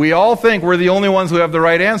we? We all think we're the only ones who have the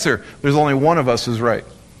right answer. There's only one of us who's right.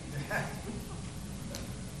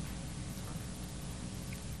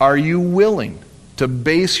 Are you willing to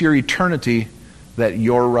base your eternity that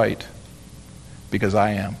you're right? Because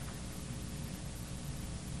I am.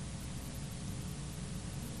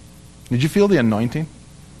 Did you feel the anointing?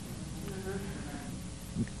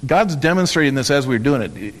 God's demonstrating this as we're doing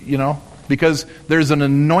it, because there's an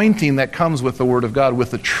anointing that comes with the Word of God, with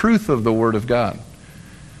the truth of the Word of God.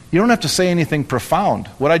 You don't have to say anything profound.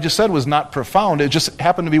 What I just said was not profound. It just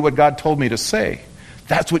happened to be what God told me to say.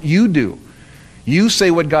 That's what you do. You say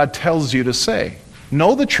what God tells you to say.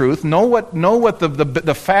 Know the truth. Know what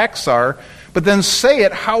the facts are, but then say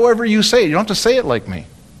it however you say it. You don't have to say it like me.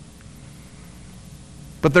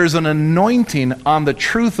 But there's an anointing on the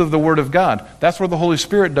truth of the Word of God. That's where the Holy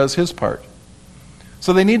Spirit does His part.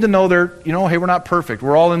 So they need to know hey, we're not perfect.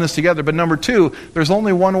 We're all in this together. But number two, there's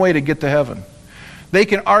only one way to get to heaven. They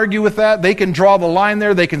can argue with that. They can draw the line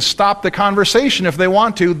there. They can stop the conversation if they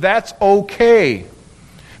want to. That's okay.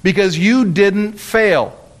 Because you didn't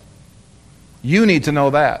fail. You need to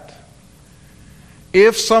know that.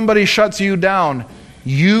 If somebody shuts you down,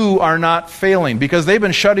 you are not failing, because they've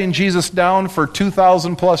been shutting Jesus down for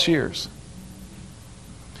 2,000 plus years.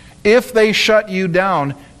 If they shut you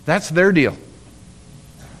down, that's their deal.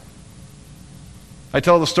 I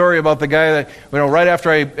tell the story about the guy that, right after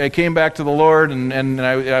I came back to the Lord and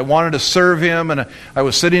I wanted to serve Him, and I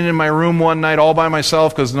was sitting in my room one night all by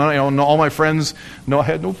myself because all my friends, I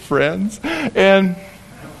had no friends, and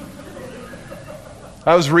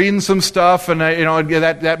I was reading some stuff, and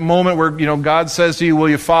that moment where God says to you, "Will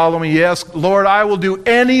you follow me?" Yes, Lord, I will do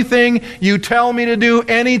anything you tell me to do,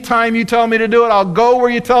 anytime you tell me to do it. I'll go where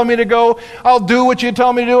you tell me to go. I'll do what you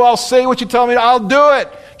tell me to do. I'll say what you tell me to. I'll do it.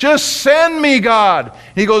 Just send me, God.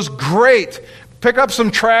 He goes, great. Pick up some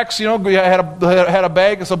tracts. I had a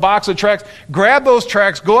bag, it's a box of tracts. Grab those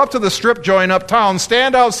tracts. Go up to the strip joint uptown.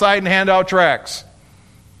 Stand outside and hand out tracts.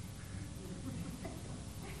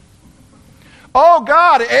 Oh,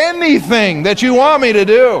 God, anything that you want me to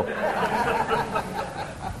do.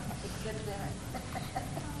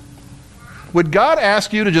 Would God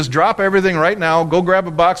ask you to just drop everything right now, go grab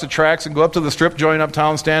a box of tracts, and go up to the strip joint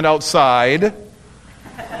uptown, stand outside,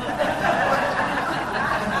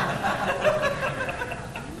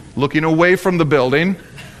 looking away from the building,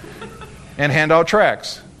 and hand out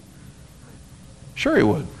tracts? Sure He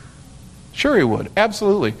would. Sure He would.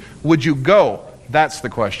 Absolutely. Would you go? That's the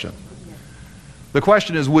question. The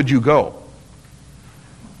question is, would you go?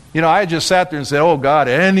 I just sat there and said, oh, God,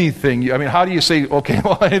 anything. How do you say, okay,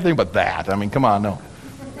 well, anything but that? Come on, no.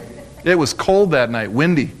 It was cold that night,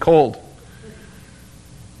 windy, cold.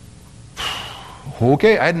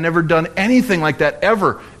 Okay, I had never done anything like that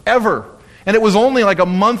ever. And it was only like a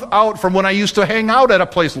month out from when I used to hang out at a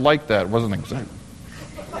place like that. It wasn't exactly.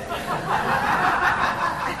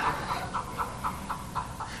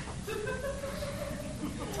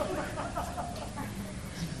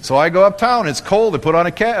 So I go uptown. It's cold. I put on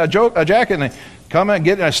a jacket, and I come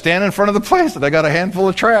and I stand in front of the place, and I got a handful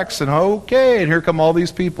of tracts. And okay, and here come all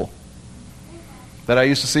these people that I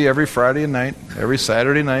used to see every Friday night, every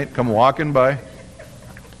Saturday night, come walking by.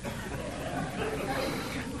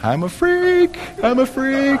 I'm a freak.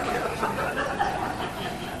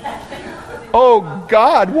 Oh,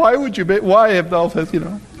 God, why would you why have thou said,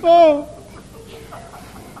 oh.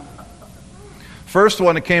 First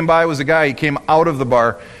one that came by was a guy. He came out of the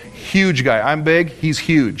bar. Huge guy. I'm big. He's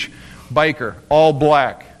huge. Biker. All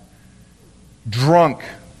black. Drunk.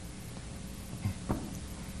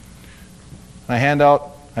 I hand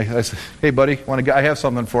out. I say, hey, buddy, I have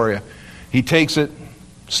something for you. He takes it,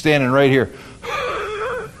 standing right here.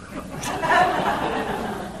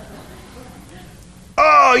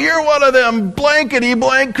 Oh, you're one of them blankety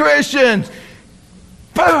blank Christians.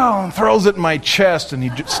 Boom! Throws it in my chest, and he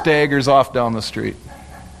staggers off down the street.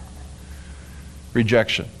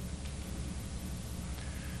 Rejection.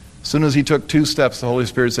 As soon as he took 2 steps, the Holy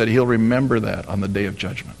Spirit said He'll remember that on the day of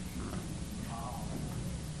judgment.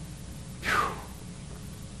 Whew.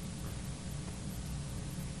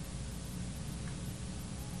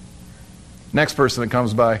 Next person that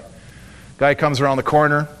comes by. Guy comes around the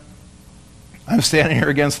corner. I'm standing here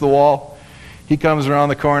against the wall. He comes around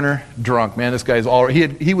the corner, drunk. Man, this guy's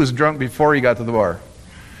he was drunk before he got to the bar.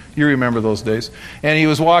 You remember those days. And he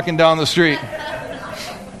was walking down the street.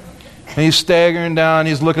 And he's staggering down.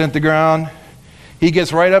 He's looking at the ground. He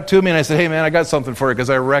gets right up to me, and I said, hey, man, I got something for you, because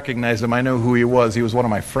I recognized him. I know who he was. He was one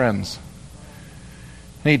of my friends.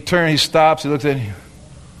 And he stops, he looks at me.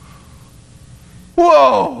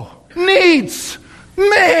 Whoa, Neats!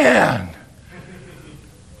 Man!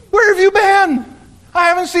 Where have you been? I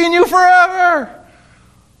haven't seen you forever.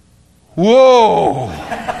 Whoa.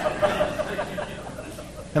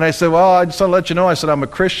 And I said, well, I just want to let you know, I said, I'm a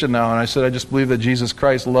Christian now. And I said, I just believe that Jesus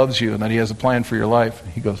Christ loves you and that he has a plan for your life.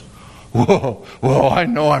 He goes, whoa, I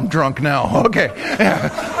know I'm drunk now. Okay.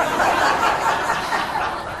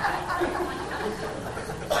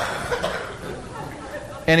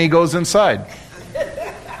 And he goes inside.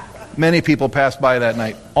 Many people passed by that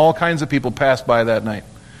night. All kinds of people passed by that night.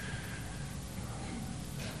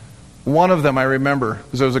 One of them I remember,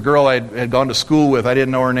 because there was a girl I had gone to school with. I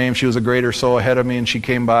didn't know her name. She was a grade or so ahead of me, and she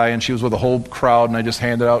came by, and she was with a whole crowd, and I just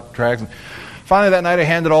handed out tracts. Finally that night I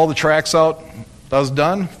handed all the tracts out. I was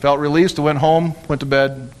done, felt released, I went home, went to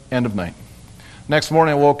bed, end of night. Next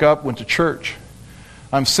morning I woke up, went to church.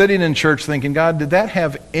 I'm sitting in church thinking, God, did that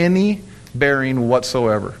have any bearing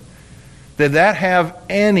whatsoever? Did that have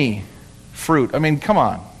any fruit? I mean, come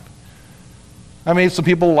on. I made some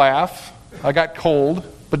people laugh. I got cold.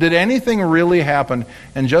 But did anything really happen?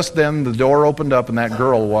 And just then the door opened up and that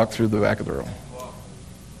girl walked through the back of the room.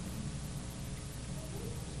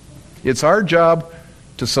 It's our job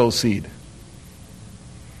to sow seed.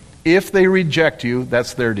 If they reject you,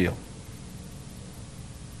 that's their deal.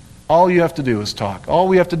 All you have to do is talk. All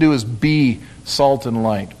we have to do is be salt and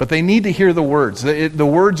light. But they need to hear the words. The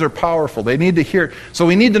words are powerful. They need to hear. So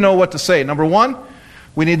we need to know what to say. Number one,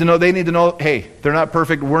 they need to know, hey, they're not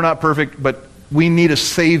perfect, we're not perfect, but we need a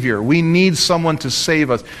Savior. We need someone to save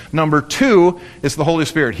us. Number two, it's the Holy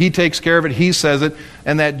Spirit. He takes care of it. He says it.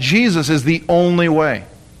 And that Jesus is the only way.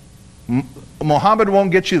 Muhammad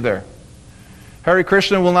won't get you there. Hare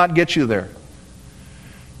Krishna will not get you there.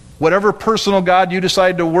 Whatever personal God you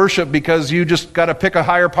decide to worship because you just got to pick a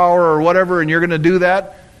higher power or whatever and you're going to do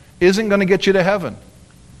that, isn't going to get you to heaven.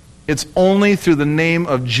 It's only through the name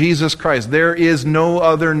of Jesus Christ. There is no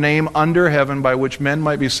other name under heaven by which men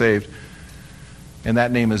might be saved. And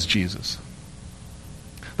that name is Jesus.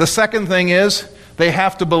 The second thing is, they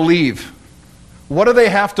have to believe. What do they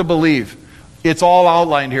have to believe? It's all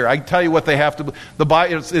outlined here. I can tell you what they have to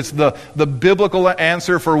believe. It's the biblical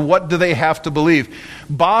answer for what do they have to believe.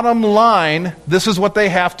 Bottom line, this is what they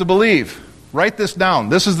have to believe. Write this down.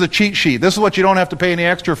 This is the cheat sheet. This is what you don't have to pay any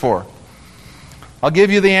extra for. I'll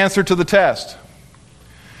give you the answer to the test.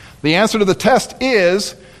 The answer to the test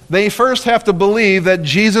is, they first have to believe that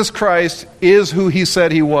Jesus Christ is who he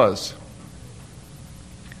said he was.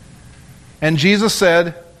 And Jesus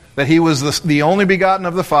said that he was the only begotten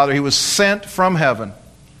of the Father. He was sent from heaven.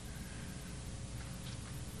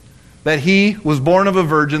 That he was born of a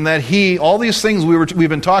virgin. That he, all these things we've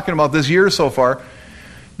been talking about this year so far,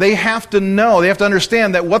 they have to know, they have to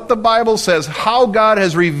understand that what the Bible says, how God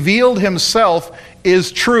has revealed himself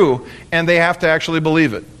is true, and they have to actually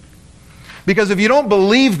believe it. Because if you don't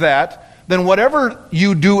believe that, then whatever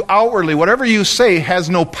you do outwardly, whatever you say, has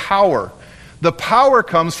no power. The power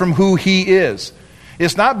comes from who he is.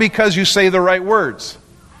 It's not because you say the right words.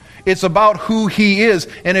 It's about who he is.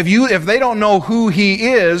 And if they don't know who he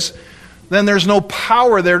is, then there's no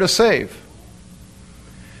power there to save.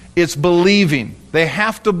 It's believing. They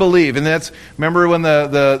have to believe. And that's, remember when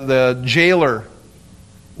the jailer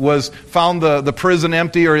found the prison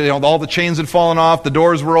empty, or all the chains had fallen off, the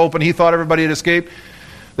doors were open, he thought everybody had escaped.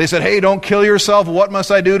 They said, hey, don't kill yourself. What must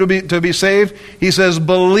I do to be saved? He says,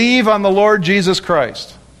 believe on the Lord Jesus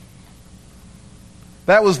Christ.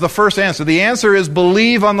 That was the first answer. The answer is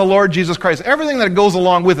believe on the Lord Jesus Christ. Everything that goes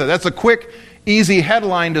along with it. That's a quick, easy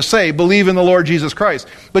headline to say, believe in the Lord Jesus Christ.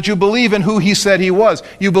 But you believe in who he said he was.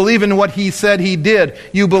 You believe in what he said he did.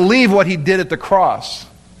 You believe what he did at the cross.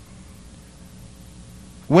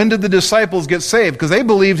 When did the disciples get saved? Because they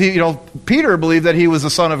believed Peter believed that he was the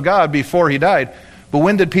Son of God before he died. But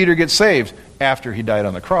when did Peter get saved? After he died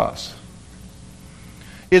on the cross.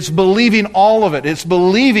 It's believing all of it. It's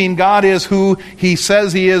believing God is who he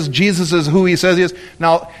says he is. Jesus is who he says he is.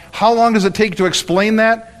 Now, how long does it take to explain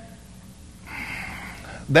that?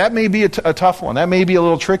 That may be a tough one. That may be a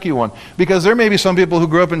little tricky one. Because there may be some people who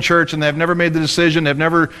grew up in church and they've never made the decision, they've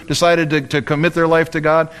never decided to commit their life to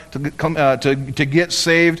God, to get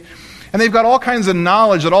saved. And they've got all kinds of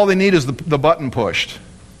knowledge that all they need is the button pushed.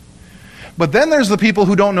 But then there's the people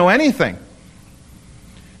who don't know anything.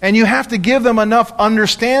 And you have to give them enough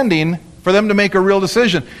understanding for them to make a real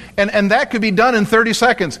decision. And that could be done in 30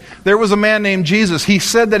 seconds. There was a man named Jesus. He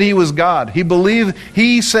said that he was God.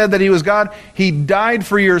 He said that he was God. He died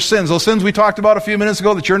for your sins. Those sins we talked about a few minutes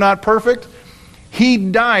ago, that you're not perfect. He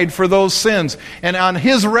died for those sins. And on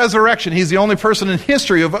his resurrection, he's the only person in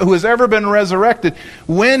history who has ever been resurrected.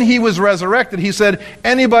 When he was resurrected, he said,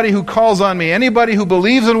 anybody who calls on me, anybody who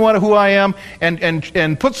believes in who I am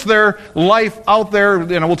and puts their life out there,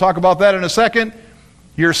 and we'll talk about that in a second,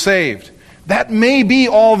 you're saved. That may be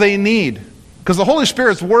all they need. Because the Holy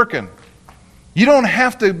Spirit's working. You don't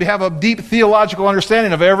have to have a deep theological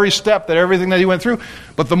understanding of every step, everything that he went through,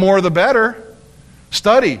 but the more the better.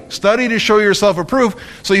 Study to show yourself approved,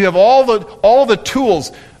 so you have all the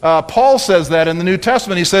tools. Paul says that in the New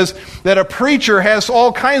Testament. He says that a preacher has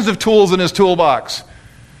all kinds of tools in his toolbox.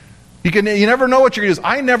 You never know what you're going to use.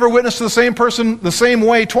 I never witnessed to the same person the same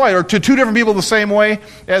way twice, or to two different people the same way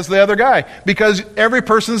as the other guy, because every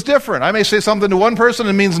person's different. I may say something to one person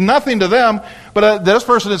and it means nothing to them, but this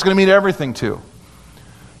person is going to mean everything to.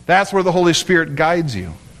 That's where the Holy Spirit guides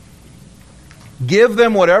you. Give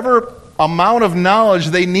them whatever amount of knowledge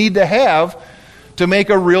they need to have to make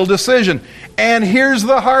a real decision. And here's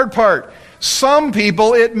the hard part. Some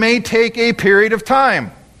people, it may take a period of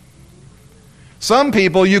time. Some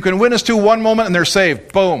people you can witness to one moment and they're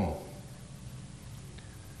saved. Boom.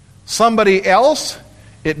 Somebody else,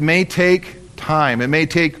 it may take time. It may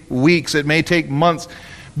take weeks. It may take months,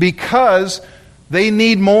 because they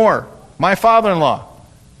need more. My father-in-law,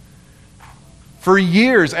 for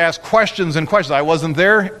years, asked questions and questions. I wasn't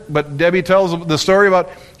there, but Debbie tells the story about,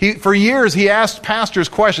 for years he asked pastors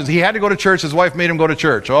questions. He had to go to church. His wife made him go to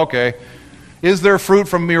church. Okay. Is there fruit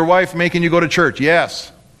from your wife making you go to church?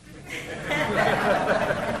 Yes.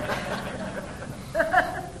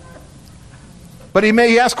 But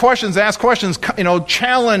he asked questions,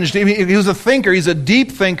 challenged. He was a thinker. He's a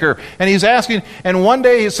deep thinker. And he's asking, and one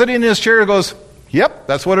day he's sitting in his chair and goes, yep,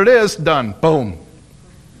 that's what it is. Done. Boom.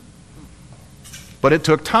 But it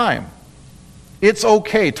took time. It's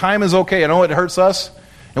okay. Time is okay. I know it hurts us.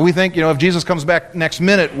 And we think, if Jesus comes back next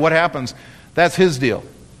minute, what happens? That's his deal.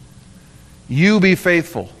 You be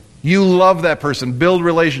faithful. You love that person. Build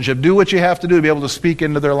relationship. Do what you have to do to be able to speak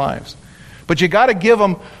into their lives. But you got to give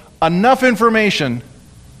them enough information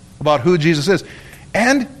about who Jesus is.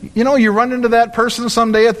 And, you run into that person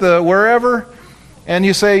someday at the wherever, and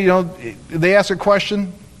you say, they ask a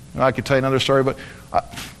question. I could tell you another story, but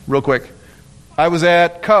real quick. I was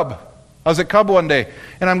at Cub one day,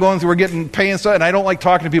 and we're getting pay and stuff, and I don't like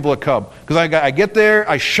talking to people at Cub, because I get there,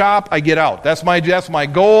 I shop, I get out. That's my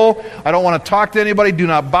goal. I don't want to talk to anybody. Do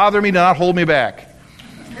not bother me. Do not hold me back.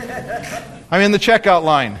 I'm in the checkout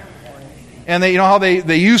line, and they, how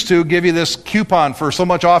they used to give you this coupon for so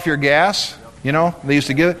much off your gas. They used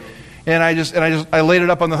to give it, and I laid it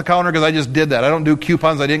up on the counter because I just did that. I don't do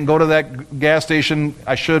coupons. I didn't go to that gas station.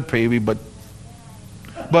 I should maybe, but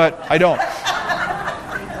I don't.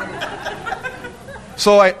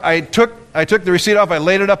 So I took the receipt off, I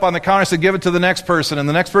laid it up on the counter, I said, give it to the next person. And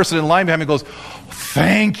the next person in line behind me goes,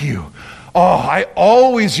 thank you. Oh, I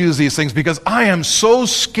always use these things because I am so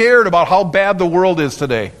scared about how bad the world is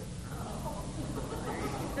today.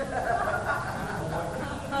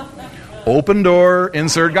 Open door,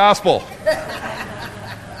 insert gospel.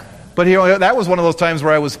 But that was one of those times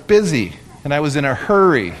where I was busy and I was in a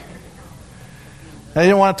hurry. I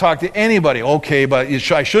didn't want to talk to anybody. Okay, but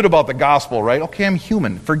I should about the gospel, right? Okay, I'm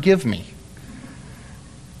human. Forgive me.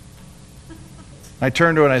 I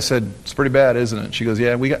turned to her and I said, it's pretty bad, isn't it? She goes,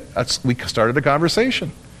 yeah, we started a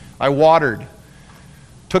conversation. I watered.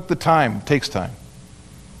 Took the time. It takes time.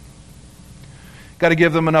 Got to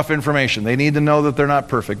give them enough information. They need to know that they're not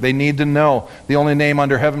perfect. They need to know the only name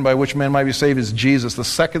under heaven by which man might be saved is Jesus. The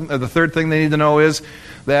third thing they need to know is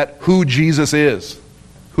that who Jesus is.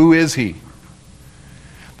 Who is he?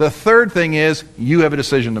 The third thing is, you have a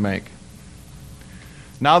decision to make.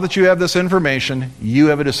 Now that you have this information, you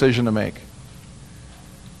have a decision to make.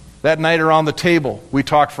 That night around the table, we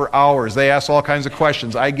talked for hours. They asked all kinds of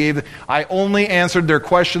questions. I only answered their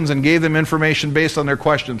questions and gave them information based on their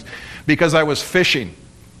questions because I was fishing.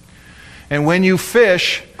 And when you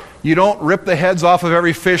fish, you don't rip the heads off of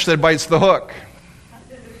every fish that bites the hook.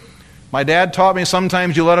 My dad taught me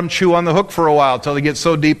sometimes you let them chew on the hook for a while until they get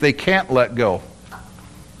so deep they can't let go.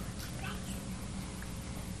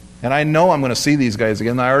 And I know I'm going to see these guys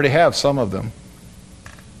again. I already have some of them.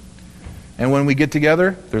 And when we get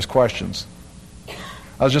together, there's questions.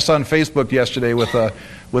 I was just on Facebook yesterday with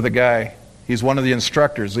a guy. He's one of the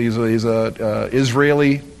instructors. He's a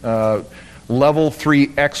Israeli level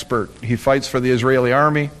 3 expert. He fights for the Israeli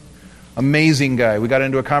army. Amazing guy. We got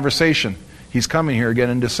into a conversation. He's coming here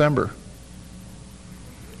again in December.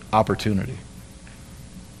 Opportunity.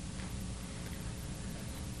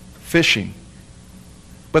 Fishing.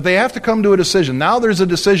 But they have to come to a decision. Now there's a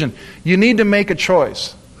decision. You need to make a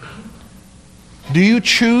choice. Do you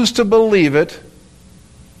choose to believe it,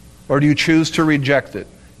 or do you choose to reject it?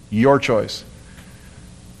 Your choice.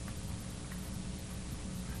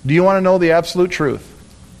 Do you want to know the absolute truth?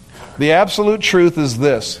 The absolute truth is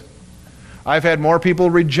this. I've had more people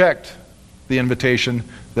reject the invitation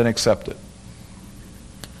than accept it.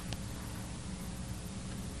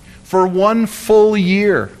 For 1 full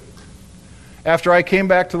year, after I came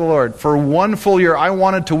back to the Lord, for 1 full year, I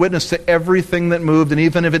wanted to witness to everything that moved, and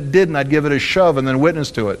even if it didn't, I'd give it a shove and then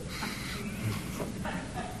witness to it.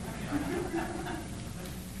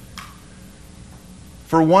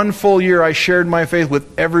 For 1 full year, I shared my faith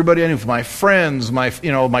with everybody I knew, my friends,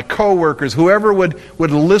 my co-workers, whoever would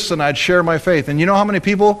listen, I'd share my faith. And you know how many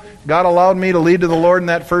people God allowed me to lead to the Lord in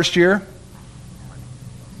that first year?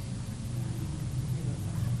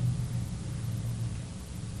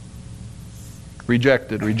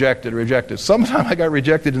 Rejected, rejected, rejected. Sometimes I got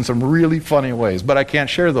rejected in some really funny ways, but I can't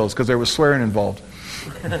share those because there was swearing involved.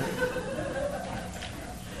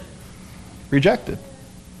 Rejected.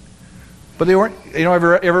 But they weren't,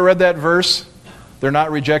 ever read that verse? They're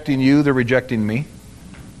not rejecting you, they're rejecting me.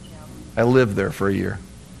 I lived there for a year.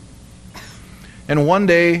 And one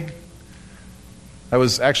day, I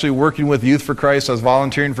was actually working with Youth for Christ. I was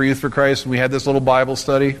volunteering for Youth for Christ, and we had this little Bible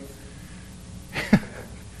study.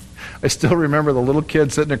 I still remember the little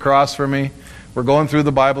kid sitting across from me. We're going through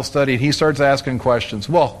the Bible study, and he starts asking questions.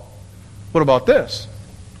 Well, what about this?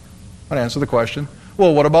 I'd answer the question.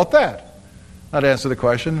 Well, what about that? I'd answer the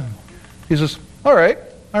question. He says, all right,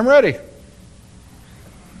 I'm ready.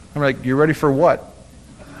 I'm like, you ready for what?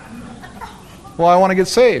 Well, I want to get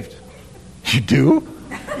saved. You do?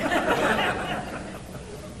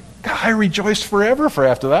 God, I rejoiced forever for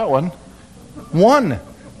after that one. One.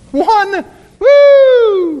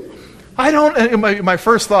 Woo! I don't, my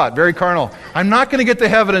first thought, very carnal, I'm not going to get to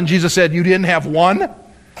heaven and Jesus said, you didn't have one?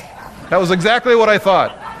 That was exactly what I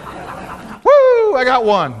thought. Woo! I got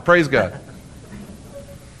one. Praise God.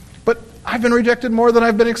 But I've been rejected more than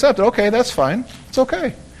I've been accepted. Okay, that's fine. It's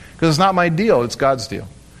okay. Because it's not my deal, it's God's deal.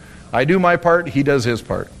 I do my part, He does His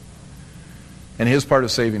part. And His part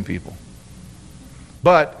is saving people.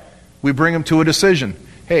 But we bring Him to a decision.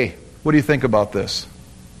 Hey, what do you think about this?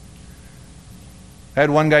 I had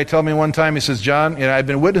one guy tell me one time, he says, John, I've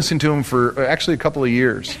been witnessing to him for actually a couple of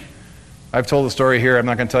years. I've told the story here, I'm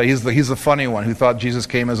not going to tell you. He's the funny one who thought Jesus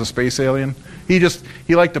came as a space alien. He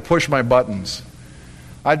liked to push my buttons.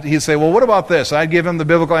 He'd say, well, what about this? I'd give him the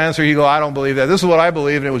biblical answer. He'd go, I don't believe that. This is what I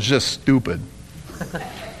believe, and it was just stupid.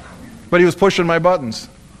 But he was pushing my buttons.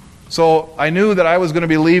 So I knew that I was going to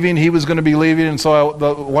be leaving, he was going to be leaving, and so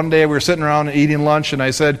one day we were sitting around eating lunch, and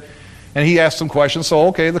I said, and he asked some questions, so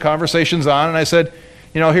okay, the conversation's on, and I said,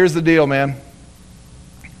 here's the deal, man.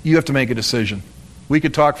 You have to make a decision. We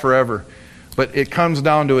could talk forever, but it comes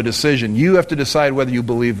down to a decision. You have to decide whether you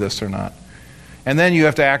believe this or not. And then you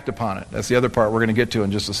have to act upon it. That's the other part we're going to get to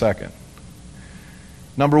in just a second.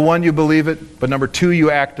 Number one, you believe it, but number two,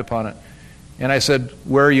 you act upon it. And I said,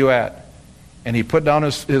 where are you at? And he put down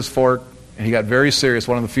his fork, and he got very serious.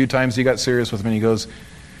 One of the few times he got serious with me, and he goes,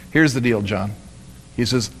 here's the deal, John. He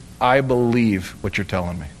says, I believe what you're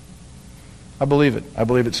telling me. I believe it. I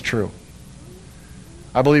believe it's true.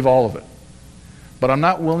 I believe all of it. But I'm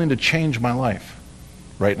not willing to change my life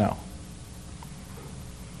right now.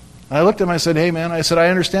 And I looked at him and I said, hey man, I said, I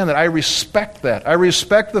understand that. I respect that. I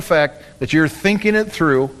respect the fact that you're thinking it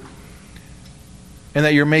through and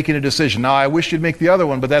that you're making a decision. Now, I wish you'd make the other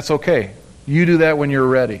one, but that's okay. You do that when you're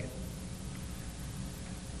ready.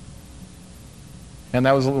 And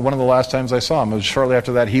that was one of the last times I saw him. It was shortly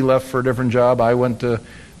after that he left for a different job. I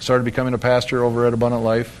started becoming a pastor over at Abundant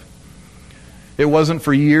Life. It wasn't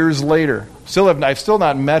for years later. I've still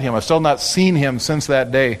not met him. I've still not seen him since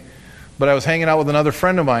that day. But I was hanging out with another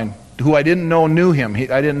friend of mine who I didn't know knew him.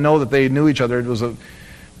 I didn't know that they knew each other. It was a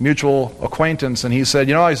mutual acquaintance. And he said,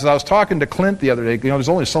 I was talking to Clint the other day. There's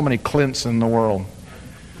only so many Clints in the world.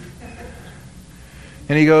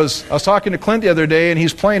 And he goes, I was talking to Clint the other day, and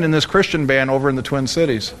he's playing in this Christian band over in the Twin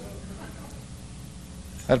Cities.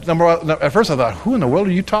 At first I thought, who in the world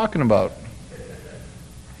are you talking about?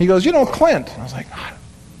 He goes, Clint. I was like,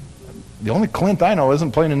 the only Clint I know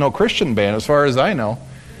isn't playing in no Christian band as far as I know.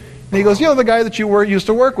 And he goes, the guy that you used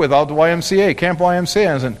to work with out at the YMCA, Camp YMCA.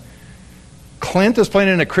 And I said, Clint is playing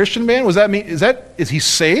in a Christian band? Was that me? Is he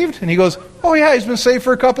saved? And he goes, oh yeah, he's been saved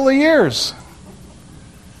for a couple of years.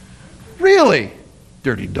 Really?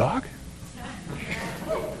 Dirty dog.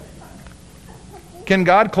 Can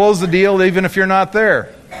God close the deal even if you're not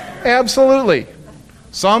there? Absolutely.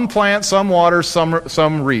 Some plant, some water,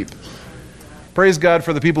 some reap. Praise God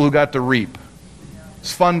for the people who got to reap.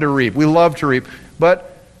 It's fun to reap. We love to reap.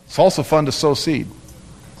 But it's also fun to sow seed,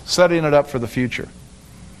 setting it up for the future.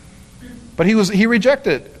 But he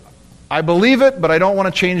rejected it. I believe it, but I don't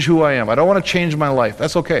want to change who I am. I don't want to change my life.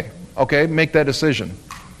 That's okay. Okay, make that decision.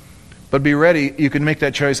 But be ready. You can make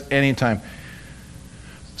that choice anytime.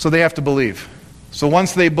 So they have to believe. So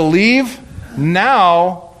once they believe,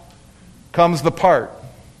 now comes the part.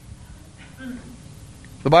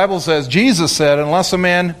 The Bible says, Jesus said, unless a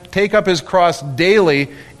man take up his cross daily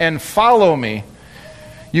and follow me,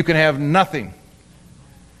 you can have nothing.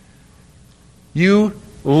 You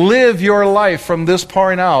live your life from this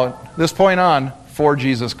point on, for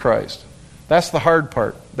Jesus Christ. That's the hard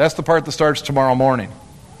part. That's the part that starts tomorrow morning.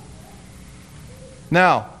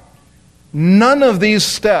 Now, none of these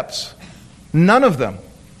steps, none of them,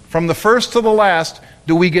 from the first to the last,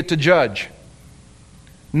 do we get to judge.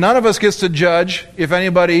 None of us gets to judge if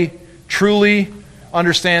anybody truly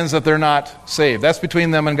understands that they're not saved. That's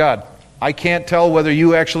between them and God. I can't tell whether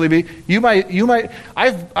you actually be. You might.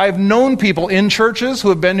 I've known people in churches who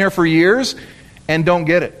have been here for years and don't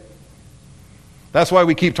get it. That's why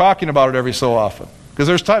we keep talking about it every so often. Because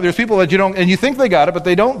there's people that you don't, and you think they got it, but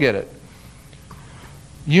they don't get it.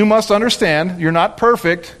 You must understand, you're not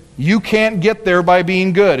perfect. You can't get there by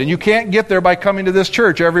being good, and you can't get there by coming to this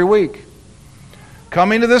church every week.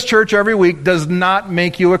 Coming to this church every week does not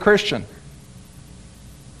make you a Christian.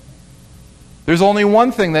 There's only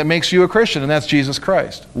one thing that makes you a Christian, and that's Jesus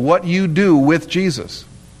Christ. What you do with Jesus.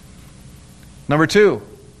 Number 2,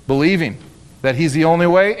 believing that He's the only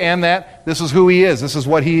way and that this is who He is. This is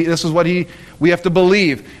what we have to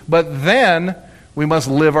believe. But then we must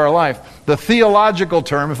live our life. The theological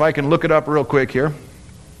term, if I can look it up real quick here,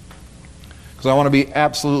 because I want to be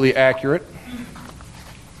absolutely accurate.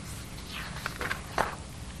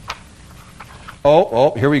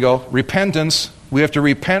 Here we go. Repentance. We have to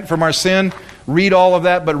repent from our sin. Read all of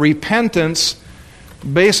that. But repentance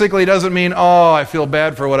basically doesn't mean, I feel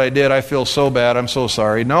bad for what I did. I feel so bad. I'm so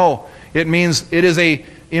sorry. No. It means it is a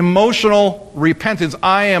emotional repentance.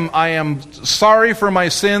 I am sorry for my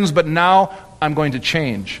sins, but now I'm going to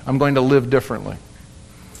change. I'm going to live differently.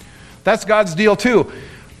 That's God's deal too.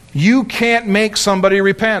 You can't make somebody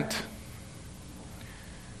repent.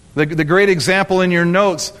 The great example in your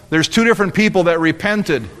notes, there's 2 different people that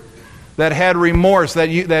repented, that had remorse, that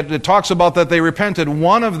it talks about that they repented.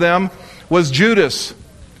 One of them was Judas.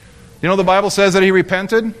 You know the Bible says that he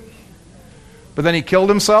repented, but then he killed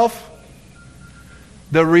himself?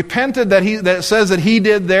 The repented that says that he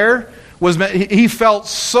did there was he felt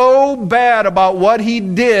so bad about what he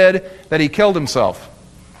did that he killed himself.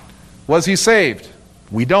 Was he saved?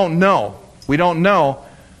 We don't know. We don't know.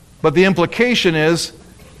 But the implication is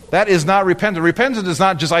that is not repentance. Repentance is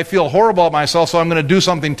not just I feel horrible about myself, so I'm going to do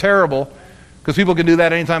something terrible. Because people can do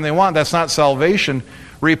that anytime they want. That's not salvation.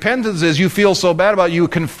 Repentance is you feel so bad about it, you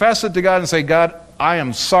confess it to God and say, God, I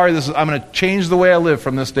am sorry. I'm going to change the way I live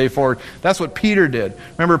from this day forward. That's what Peter did.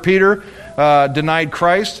 Remember Peter denied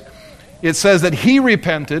Christ? It says that he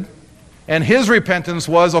repented, and his repentance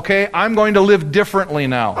was, okay, I'm going to live differently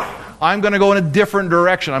now. I'm going to go in a different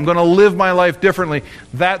direction. I'm going to live my life differently.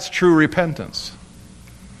 That's true repentance.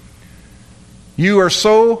 You are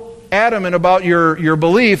so adamant about your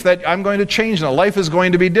belief that I'm going to change now. Life is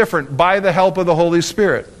going to be different by the help of the Holy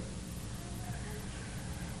Spirit.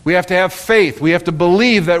 We have to have faith. We have to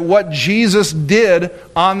believe that what Jesus did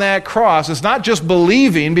on that cross, it's not just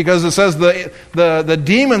believing, because it says the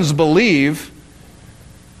demons believe,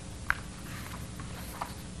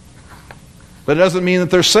 but it doesn't mean that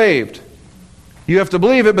they're saved. You have to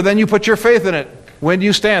believe it, but then you put your faith in it. When do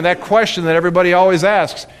you stand? That question that everybody always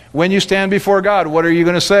asks. When you stand before God, what are you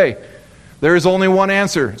going to say? There is only one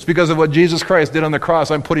answer. It's because of what Jesus Christ did on the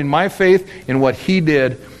cross. I'm putting my faith in what He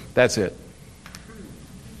did. That's it.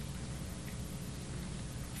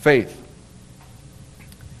 Faith.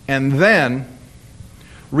 And then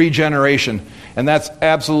regeneration. And that's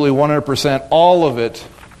absolutely 100%. All of it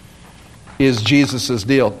is Jesus'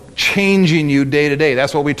 deal. Changing you day to day.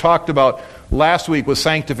 That's what we talked about last week with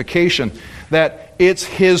sanctification. That it's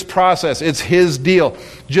His process. It's His deal.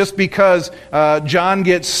 Just because John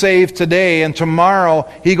gets saved today and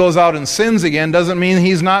tomorrow he goes out and sins again doesn't mean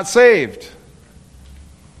he's not saved.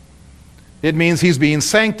 It means he's being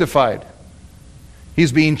sanctified.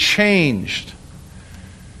 He's being changed.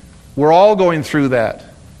 We're all going through that.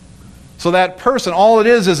 So that person, all it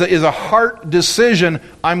is a heart decision.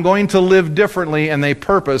 I'm going to live differently, and they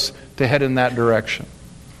purpose to head in that direction.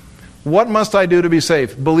 What must I do to be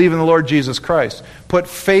saved? Believe in the Lord Jesus Christ. Put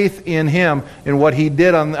faith in Him, in what He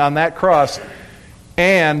did on that cross,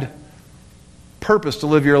 and purpose to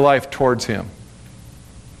live your life towards Him.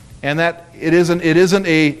 And that it isn't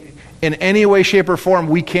in any way, shape, or form,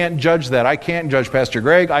 we can't judge that. I can't judge Pastor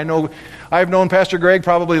Greg. I've known Pastor Greg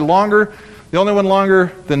probably longer. The only one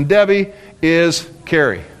longer than Debbie is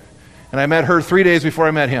Carrie. And I met her 3 days before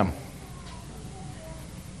I met him.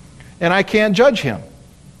 And I can't judge him.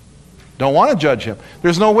 Don't want to judge him.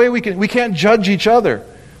 There's no way we can't judge each other.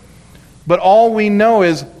 But all we know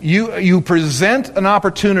is you present an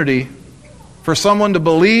opportunity For someone to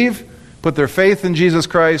believe, put their faith in Jesus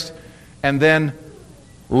Christ, and then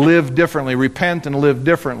live differently, repent and live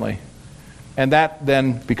differently. And that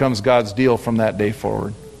then becomes God's deal from that day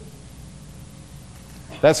forward.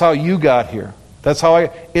 That's how you got here.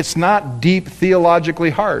 It's not deep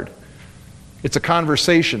theologically hard. It's a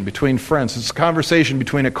conversation between friends. It's a conversation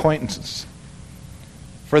between acquaintances.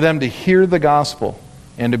 For them to hear the gospel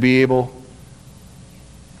and to be able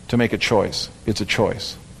to make a choice. It's a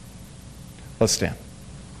choice. Let's stand.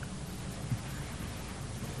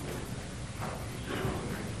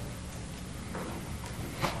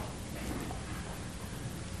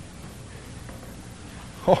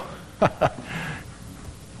 Oh,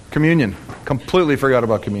 communion. Completely forgot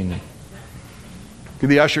about communion. Could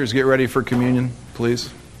the ushers get ready for communion,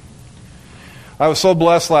 please? I was so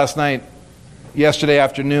blessed last night, yesterday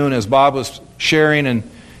afternoon, as Bob was sharing, and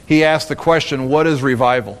he asked the question, what is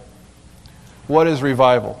revival? What is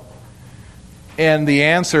revival? And the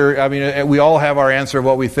answer, I mean, we all have our answer of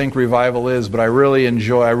what we think revival is, but I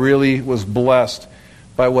really was blessed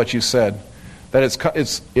by what you said. That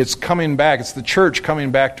it's coming back. It's the church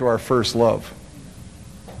coming back to our first love.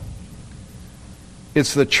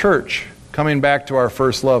 It's the church coming back to our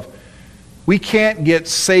first love. We can't get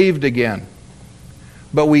saved again,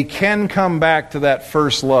 but we can come back to that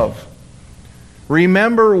first love.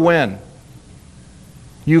 Remember when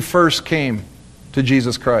you first came to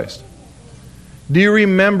Jesus Christ. Do you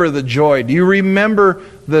remember the joy? Do you remember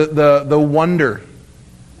the wonder,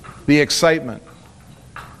 the excitement?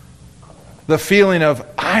 The feeling of,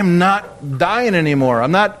 I'm not dying anymore.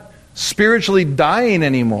 I'm not spiritually dying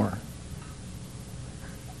anymore.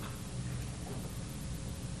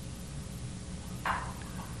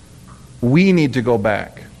 We need to go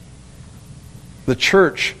back. The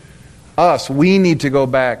church, us, we need to go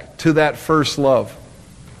back to that first love.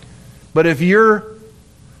 But if you're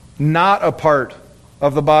not a part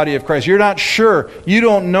of the body of Christ, you're not sure, you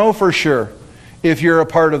don't know for sure if you're a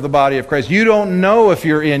part of the body of Christ. You don't know if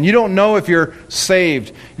you're in. You don't know if you're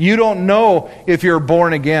saved. You don't know if you're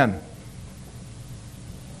born again.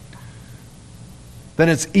 Then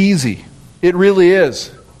it's easy. It really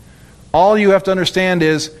is. All you have to understand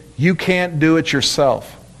is you can't do it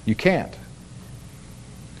yourself. You can't.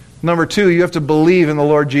 Number two, you have to believe in the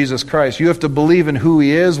Lord Jesus Christ. You have to believe in who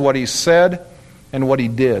He is, what He said, and what He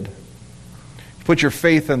did. Put your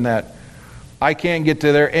faith in that. I can't get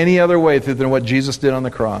to there any other way than what Jesus did on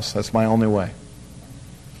the cross. That's my only way.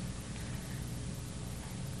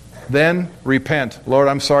 Then repent. Lord,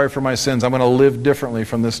 I'm sorry for my sins. I'm going to live differently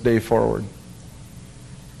from this day forward.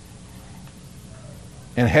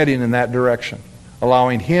 And heading in that direction.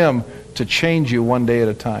 Allowing Him to change you one day at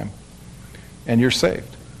a time. And you're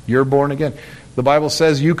saved. You're born again. The Bible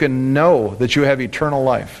says you can know that you have eternal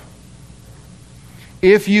life.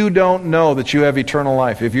 If you don't know that you have eternal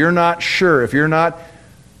life, if you're not sure, if you're not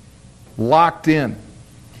locked in,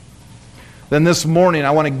 then this morning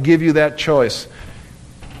I want to give you that choice.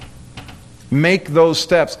 Make those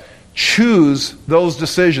steps. Choose those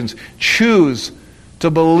decisions. Choose to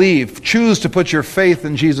believe. Choose to put your faith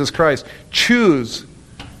in Jesus Christ. Choose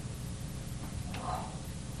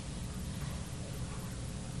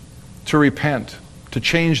to repent, to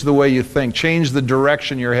change the way you think, change the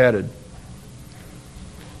direction you're headed,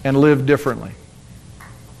 and live differently.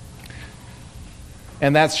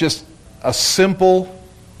 And that's just a simple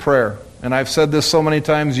prayer. And I've said this so many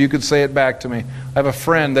times, you could say it back to me. I have a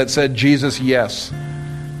friend that said, Jesus, yes.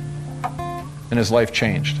 And his life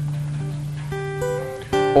changed.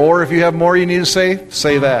 Or if you have more you need to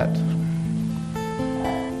say that.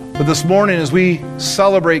 But this morning, as we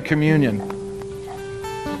celebrate communion,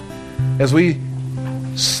 as we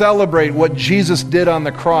celebrate what Jesus did on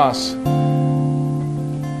the cross,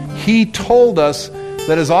 He told us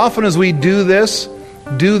that as often as we do this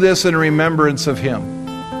in remembrance of Him.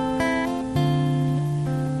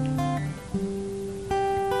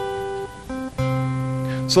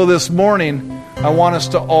 So this morning, I want us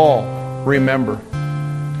to all remember.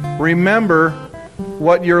 Remember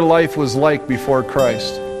what your life was like before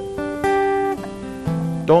Christ.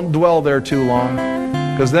 Don't dwell there too long,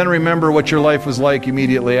 because then remember what your life was like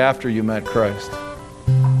immediately after you met Christ.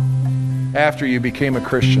 After you became a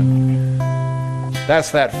Christian.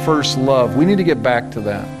 That's that first love. We need to get back to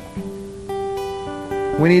that.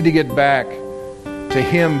 We need to get back to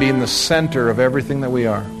Him being the center of everything that we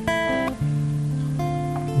are.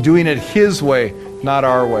 Doing it His way, not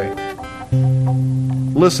our way.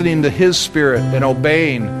 Listening to His Spirit and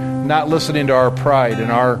obeying, not listening to our pride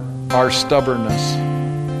and our stubbornness.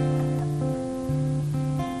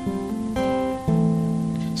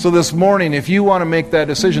 So this morning, if you want to make that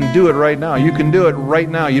decision, do it right now. You can do it right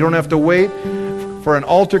now. You don't have to wait. for an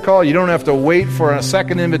altar call. You don't have to wait for a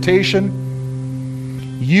second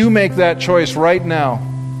invitation. You make that choice right now.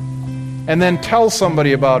 And then tell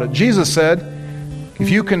somebody about it. Jesus said, if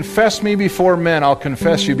you confess me before men, I'll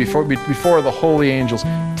confess you before the holy angels.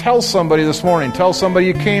 Tell somebody this morning. Tell somebody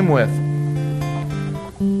you came with.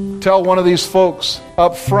 Tell one of these folks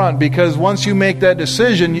up front, because once you make that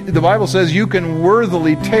decision, the Bible says you can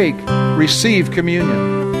worthily receive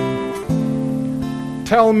communion.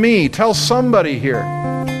 Tell me, tell somebody here.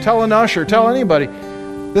 Tell an usher, tell anybody.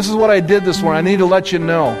 This is what I did this morning. I need to let you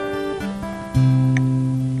know.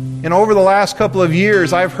 And over the last couple of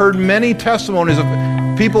years, I've heard many testimonies of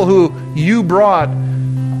people who you brought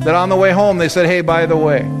that on the way home they said, hey, by the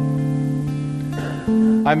way,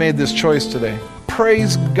 I made this choice today.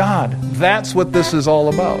 Praise God. That's what this is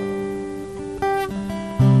all about.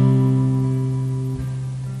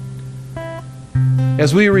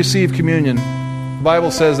 As we receive communion, the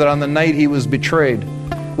Bible says that on the night he was betrayed,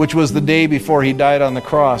 which was the day before he died on the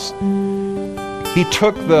cross, he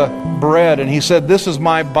took the bread and he said, this is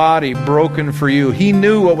my body broken for you. He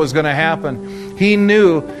knew what was going to happen. He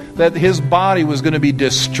knew that his body was going to be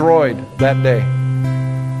destroyed that day.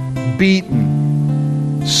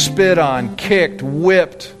 Beaten, spit on, kicked,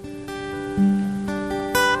 whipped,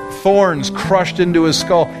 thorns crushed into his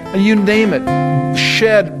skull. You name it.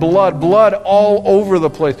 Shed blood all over the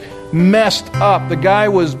place. Messed up. The guy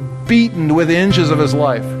was beaten within inches of his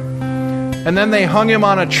life. And then they hung him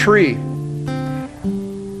on a tree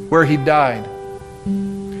where he died.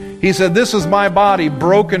 He said, this is my body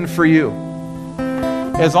broken for you.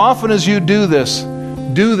 As often as you do this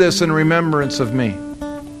in remembrance of me.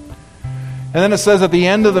 And then it says at the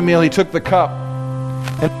end of the meal, he took the cup.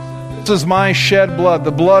 And this is my shed blood,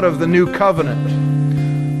 the blood of the new covenant.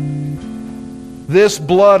 This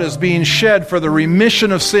blood is being shed for the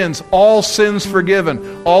remission of sins. All sins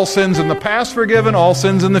forgiven. All sins in the past forgiven. All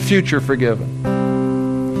sins in the future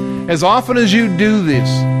forgiven. As often as you do this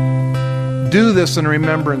in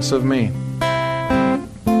remembrance of me.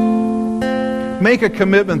 Make a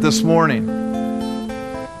commitment this morning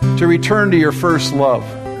to return to your first love.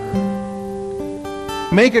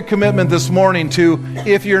 Make a commitment this morning to,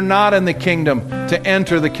 if you're not in the kingdom, to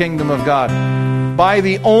enter the kingdom of God. By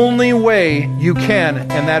the only way you can,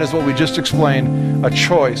 and that is what we just explained, a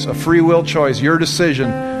choice, a free will choice, your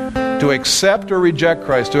decision to accept or reject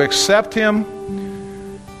Christ, to accept Him,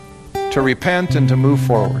 to repent, and to move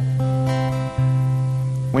forward.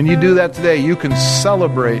 When you do that today, you can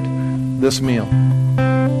celebrate this meal.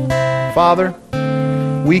 Father,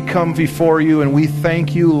 we come before you and we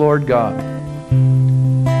thank you, Lord God,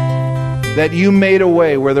 that you made a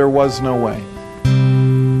way where there was no way.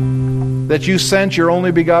 That you sent your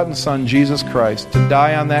only begotten Son, Jesus Christ, to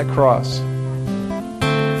die on that cross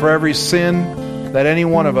for every sin that any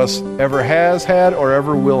one of us ever has had or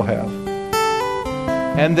ever will have.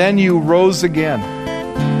 And then you rose again,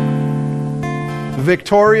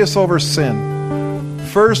 victorious over sin,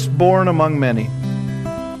 firstborn among many.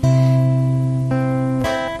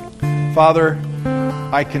 Father,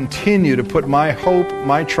 I continue to put my hope,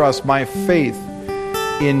 my trust, my faith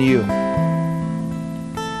in you.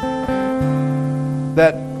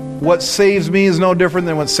 That what saves me is no different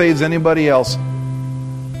than what saves anybody else.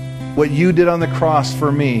 What you did on the cross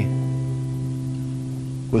for me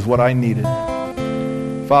was what I needed.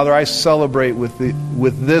 Father, I celebrate with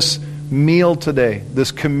this meal today,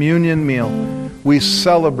 this communion meal. We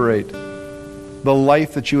celebrate the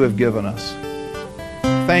life that you have given us.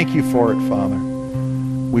 Thank you for it, Father.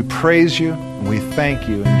 We praise you and we thank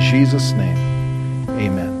you in Jesus' name.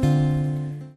 Amen.